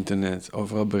 overal internet,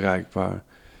 overal bereikbaar,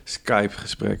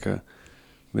 Skype-gesprekken.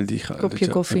 Met die Kopje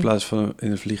koffie. in plaats van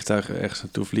in een vliegtuig ergens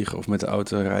naartoe vliegen of met de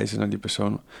auto reizen naar die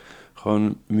persoon.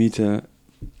 Gewoon meeten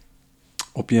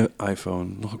op je iPhone.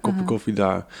 Nog een kopje koffie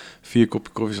daar. 4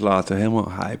 kopje koffies later.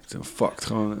 Helemaal hyped en fucked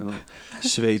gewoon. En dan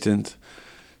zwetend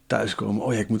thuiskomen.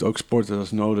 Oh ja, ik moet ook sporten. Dat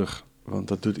is nodig. Want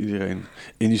dat doet iedereen.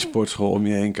 In die sportschool om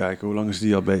je heen kijken. Hoe lang is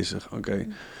die al bezig? Oké.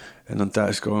 En dan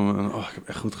thuiskomen. En, ik heb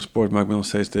echt goed gesport, maar ik ben nog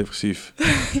steeds depressief.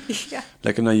 Ja.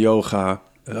 Lekker naar yoga.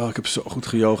 Ik heb zo goed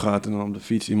geyogaat. En dan op de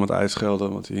fiets iemand uitschelden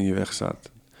omdat hij in je weg staat.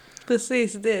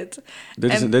 Precies, dit.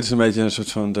 Dit is een beetje een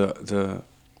soort van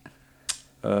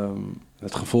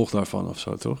het gevolg daarvan of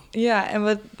zo, toch? Ja,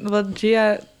 en wat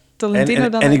Gia Tolentino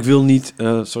dan... En ik wil niet...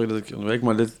 sorry dat ik je onderbreek,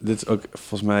 maar dit is ook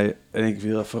volgens mij... En ik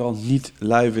wil vooral niet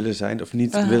lui willen zijn... of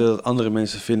niet willen dat andere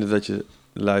mensen vinden dat je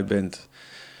lui bent.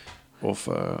 Of,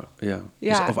 Ja,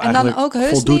 dus, of en dan ook heus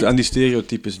voldoet niet... aan die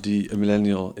stereotypes die een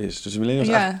millennial is. Dus een millennial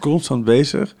is Ja. eigenlijk constant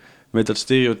bezig... met dat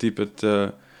stereotype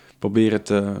te proberen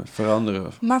te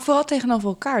veranderen. Maar vooral tegenover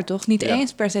elkaar, toch? Niet Ja.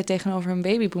 eens per se tegenover een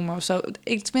babyboomer of zo.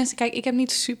 Tenminste, kijk, ik heb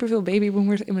niet superveel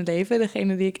babyboomers in mijn leven.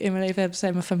 Degene die ik in mijn leven heb,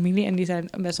 zijn mijn familie. En die zijn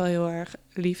best wel heel erg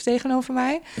lief tegenover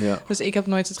mij. Ja. Dus ik heb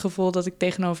nooit het gevoel dat ik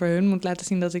tegenover hun moet laten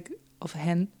zien dat ik... Of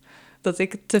hen, dat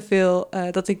ik te veel...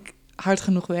 dat ik hard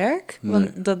genoeg werk. Nee. Want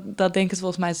dat denken ze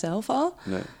volgens mij zelf al.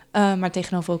 Nee. Maar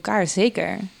tegenover elkaar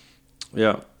zeker.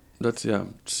 Ja,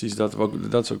 precies. Dat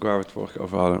is ook waar we het vorige keer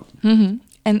over hadden. Mm-hmm.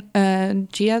 En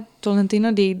Gia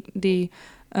Tolentino die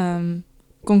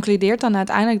concludeert dan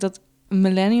uiteindelijk dat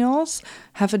millennials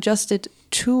have adjusted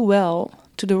too well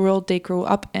to the world they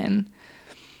grew up in.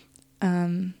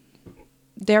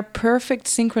 Their perfect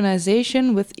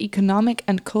synchronization with economic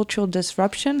and cultural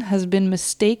disruption has been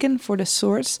mistaken for the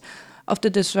source of the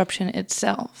disruption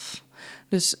itself.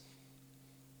 Dus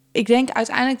ik denk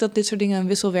uiteindelijk dat dit soort dingen een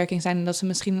wisselwerking zijn... en dat ze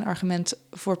misschien een argument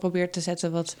voor probeert te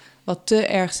zetten... wat te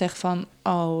erg zegt van...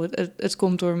 het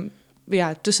komt door...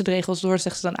 Ja, tussen de regels door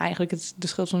zeggen ze dan eigenlijk... het is de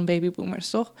schuld van de babyboomers,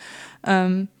 toch?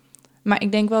 Maar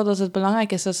ik denk wel dat het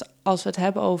belangrijk is... dat als we het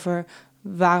hebben over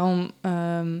waarom...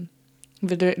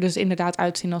 we er dus inderdaad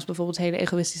uitzien als bijvoorbeeld hele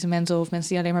egoïstische mensen... of mensen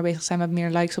die alleen maar bezig zijn met meer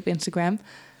likes op Instagram...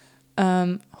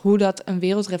 hoe dat een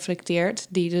wereld reflecteert...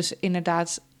 die dus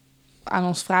inderdaad... aan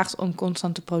ons vraagt om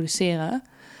constant te produceren.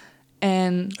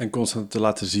 En constant te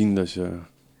laten zien dat je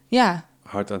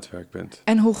hard aan het werk bent.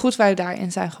 En hoe goed wij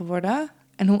daarin zijn geworden.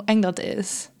 En hoe eng dat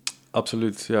is.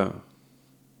 Absoluut, ja.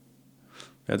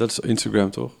 Ja, dat is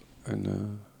Instagram, toch? En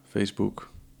Facebook.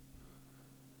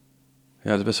 Ja,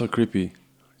 dat is best wel creepy.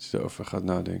 Als je erover gaat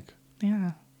nadenken.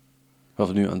 Ja. Wat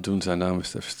we nu aan het doen zijn, daarom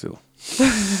is het even stil.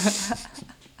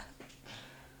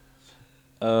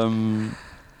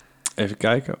 Even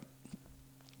kijken.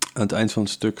 Aan het eind van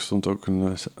het stuk stond ook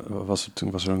was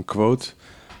er een quote.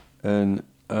 En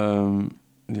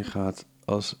die gaat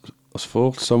als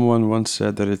volgt. Someone once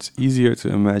said that it's easier to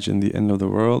imagine the end of the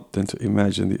world than to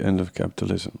imagine the end of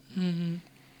capitalism. Mm-hmm.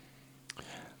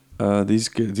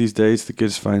 These days the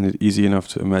kids find it easy enough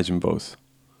to imagine both.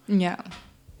 Ja.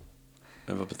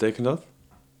 En wat betekent dat?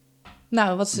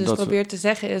 Nou, wat ze dus probeert te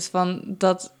zeggen is van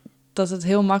dat het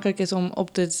heel makkelijk is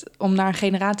om naar een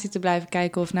generatie te blijven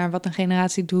kijken... of naar wat een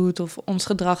generatie doet of ons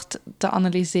gedrag te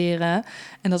analyseren.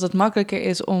 En dat het makkelijker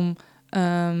is om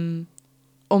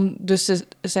dus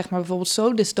zeg maar bijvoorbeeld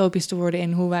zo dystopisch te worden...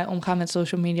 in hoe wij omgaan met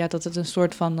social media... dat het een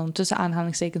soort van dan tussen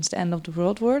aanhalingstekens the end of the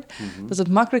world wordt. Mm-hmm. Dat het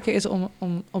makkelijker is om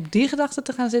op die gedachte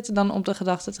te gaan zitten... dan op de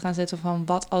gedachte te gaan zitten van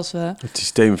wat als we... Het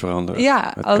systeem veranderen.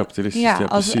 Ja, het kapitalistische. Ja,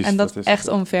 precies. En dat echt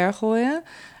omvergooien...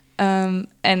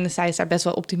 En zij is daar best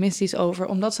wel optimistisch over.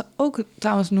 Omdat ze ook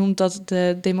trouwens noemt dat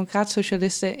de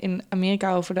democraat-socialisten in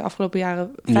Amerika... over de afgelopen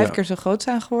jaren 5 keer zo groot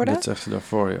zijn geworden. Dat zegt ze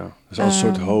daarvoor, ja. Dus als een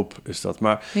soort hoop is dat.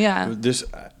 Maar dus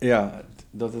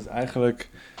dat het eigenlijk...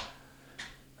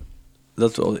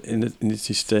 dat we al in het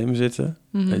systeem zitten,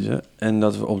 weet je. En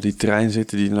dat we op die trein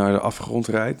zitten die naar de afgrond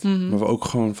rijdt. Mm-hmm. Maar we ook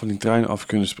gewoon van die trein af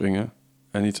kunnen springen...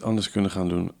 en iets anders kunnen gaan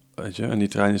doen, weet je. En die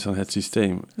trein is dan het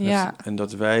systeem. Ja. En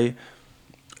dat wij...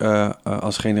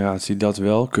 als generatie dat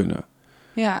wel kunnen.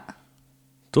 Ja.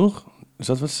 Toch? Is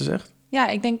dat wat ze zegt? Ja,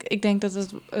 ik denk dat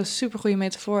het een supergoeie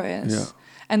metafoor is. Ja.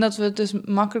 En dat we het dus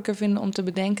makkelijker vinden om te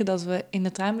bedenken... dat we in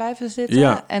de trein blijven zitten.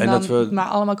 Ja, en dan, maar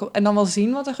allemaal, en dan wel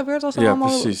zien wat er gebeurt... als we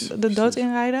allemaal de dood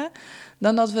inrijden.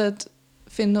 Dan dat we het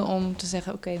vinden om te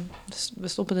zeggen... oké, dus we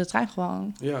stoppen de trein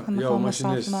gewoon. Ja,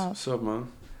 machinist. Stop, man.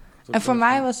 En voor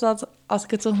mij was dat, als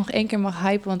ik het toch nog 1 keer mag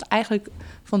hypen... want eigenlijk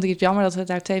vond ik het jammer dat we het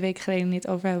daar 2 weken geleden niet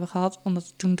over hebben gehad... omdat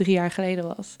het toen 3 jaar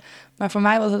geleden was. Maar voor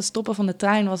mij was het stoppen van de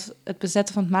trein... was het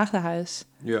bezetten van het maagdenhuis.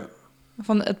 Ja.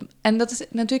 En dat is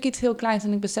natuurlijk iets heel kleins.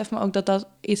 En ik besef me ook dat dat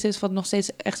iets is wat nog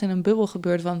steeds echt in een bubbel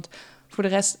gebeurt. Want voor de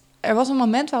rest... Er was een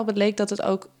moment waarop het leek dat het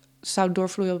ook zou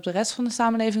doorvloeien op de rest van de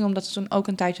samenleving. Omdat er toen ook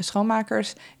een tijdje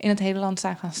schoonmakers in het hele land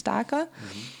zijn gaan staken.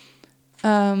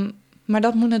 Maar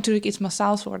dat moet natuurlijk iets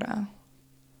massaals worden.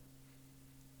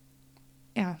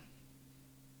 Ja.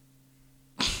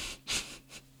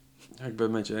 Ja, ik ben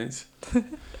het met je eens.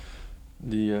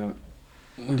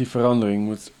 Die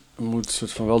verandering moet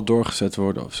soort van wel doorgezet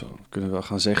worden of zo. We kunnen wel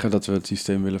gaan zeggen dat we het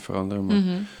systeem willen veranderen,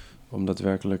 maar om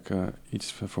daadwerkelijk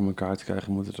iets voor elkaar te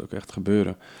krijgen, moet het ook echt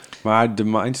gebeuren. Maar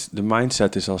de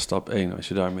mindset is al stap 1. Als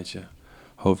je daar met je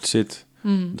hoofd zit,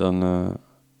 dan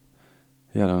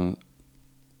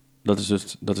dat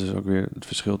is ook weer het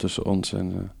verschil tussen ons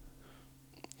en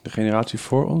de generatie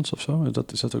voor ons of zo.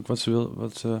 Is dat ook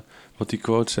wat die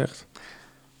quote zegt?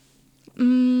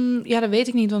 Ja, dat weet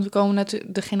ik niet, want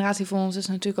de generatie voor ons is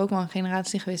natuurlijk ook wel een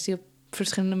generatie geweest die op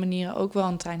verschillende manieren ook wel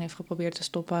een trein heeft geprobeerd te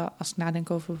stoppen. Als ik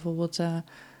nadenk over bijvoorbeeld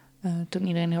toen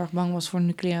iedereen heel erg bang was voor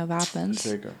nucleaire wapens.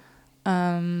 Zeker.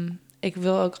 Ik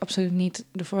wil ook absoluut niet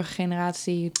de vorige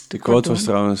generatie De quote was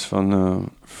trouwens van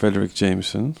Frederick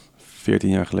Jameson, 14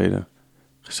 jaar geleden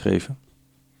geschreven.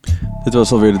 Dit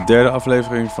was alweer de 3e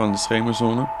aflevering van de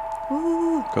Schemerzone.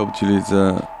 Ik hoop dat jullie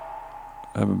het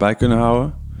hebben bij kunnen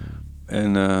houden.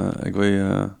 En ik wil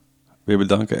je weer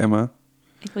bedanken, Emma.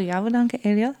 Ik wil jou bedanken,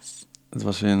 Elias.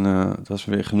 Het was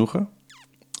weer genoegen.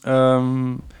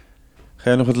 Ga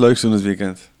jij nog wat leuks doen dit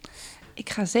weekend? Ik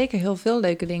ga zeker heel veel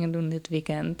leuke dingen doen dit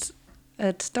weekend.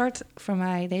 Het start voor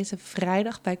mij deze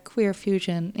vrijdag bij Queer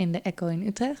Fusion in de Echo in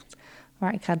Utrecht,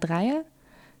 waar ik ga draaien.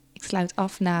 Ik sluit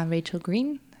af na Rachel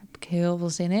Green. Daar heb ik heel veel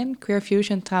zin in. Queer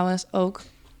Fusion trouwens ook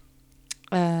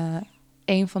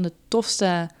een van de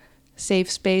tofste safe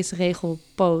space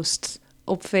regelposts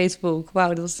op Facebook.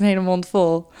 Wauw, dat is een hele mond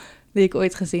vol die ik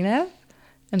ooit gezien heb.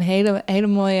 Een hele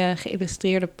mooie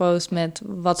geïllustreerde post met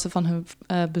wat ze van hun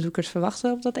bezoekers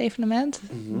verwachten op dat evenement.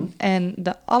 En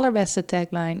de allerbeste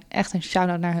tagline, echt een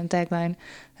shout-out naar hun tagline.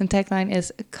 Hun tagline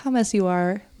is: Come as you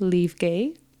are, leave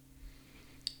gay.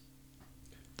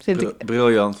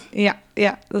 Briljant.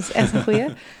 Ja, dat is echt een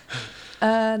goeie.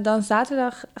 Dan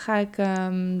zaterdag ga ik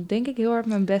denk ik heel hard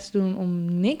mijn best doen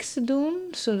om niks te doen,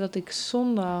 zodat ik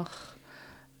zondag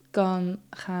kan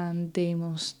gaan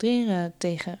demonstreren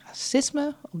tegen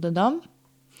racisme op de Dam.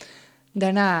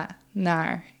 Daarna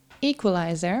naar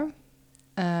Equalizer.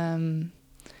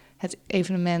 Het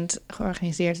evenement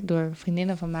georganiseerd door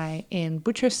vriendinnen van mij in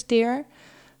Butchersteer.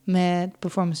 Met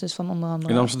performances van onder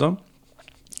andere... In Amsterdam?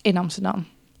 In Amsterdam.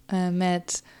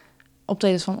 Met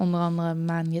optredens van onder andere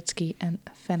Maan Jitski en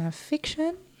Fenna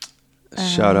Fiction.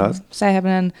 Shout-out. Zij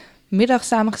hebben een middag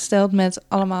samengesteld met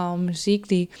allemaal muziek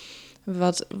die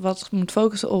wat moet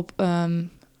focussen op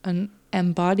een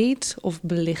embodied of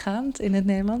belichaamd in het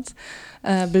Nederlands.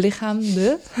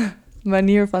 Belichaamde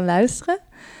manier van luisteren.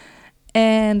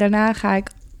 En daarna ga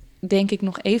ik denk ik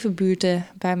nog even buurten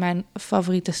bij mijn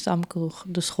favoriete stamkroeg,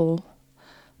 De School.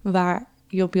 Waar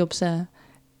Job Jobse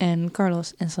en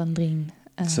Carlos en Sandrine...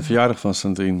 Het is de verjaardag van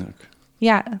Sandrine ook.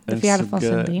 Ja, de verjaardag van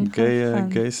Sandrine.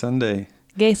 Gay Sunday.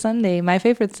 Gay Sunday, my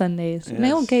favorite Sundays. Yes. Een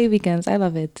heel gay weekend, I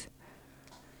love it.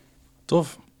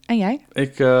 Tof. En jij?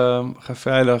 Ik ga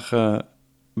vrijdag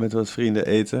met wat vrienden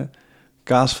eten.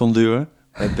 Kaasfondue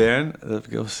bij Bern. Daar heb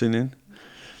ik heel veel zin in.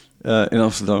 In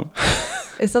Amsterdam.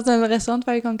 Is dat een restaurant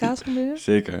waar je kan kaasfondue?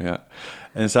 Zeker, ja.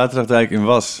 En zaterdag draai ik in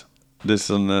Was. Dus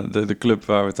dan de club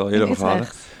waar we het al eerder over hadden.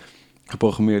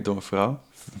 Geprogrammeerd door een vrouw,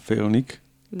 Veronique.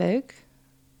 Leuk.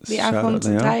 Die avond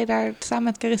draai je daar samen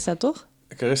met Carissa, toch?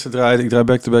 Carissa draait, ik draai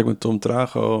back-to-back met Tom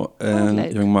Trago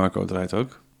en Jong Marco draait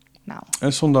ook. Nou.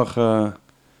 En zondag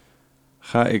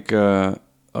ga ik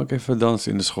ook even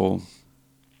dansen in de school.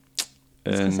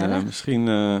 En misschien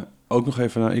ook nog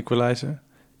even naar Equalizer.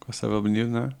 Ik was daar wel benieuwd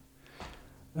naar.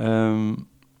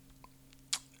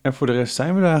 En voor de rest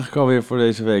zijn we er eigenlijk alweer voor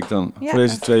deze week dan. Ja.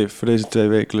 Voor deze twee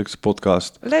wekelijkse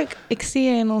podcast. Leuk, ik zie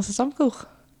je in onze stamkroeg.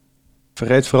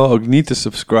 Vergeet vooral ook niet te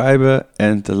subscriben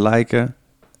en te liken.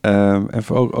 En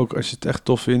vooral ook als je het echt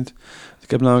tof vindt.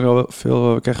 Ik heb namelijk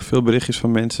we krijgen veel berichtjes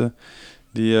van mensen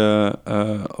die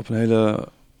op een hele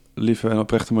lieve en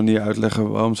oprechte manier uitleggen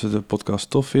waarom ze de podcast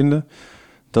tof vinden.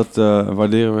 Dat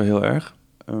waarderen we heel erg.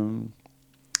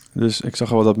 Dus ik zag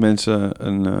al wel dat mensen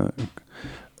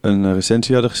een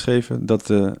recensie hadden geschreven.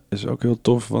 Dat is ook heel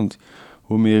tof, want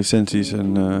hoe meer recensies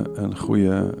een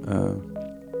goede...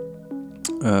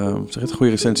 goede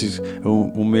recensies,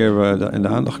 hoe meer we in de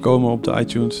aandacht komen op de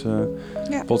iTunes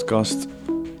podcast.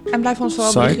 En blijf ons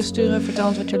vooral berichtjes sturen. Vertel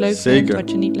ons wat je leuk vindt,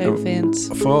 wat je niet leuk vindt.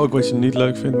 Vooral ook wat je niet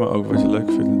leuk vindt, maar ook wat je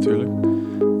leuk vindt natuurlijk.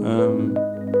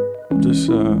 Dus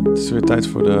het is weer tijd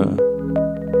voor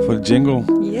de jingle.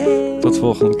 Yay! Tot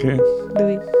volgende keer.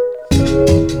 Doei.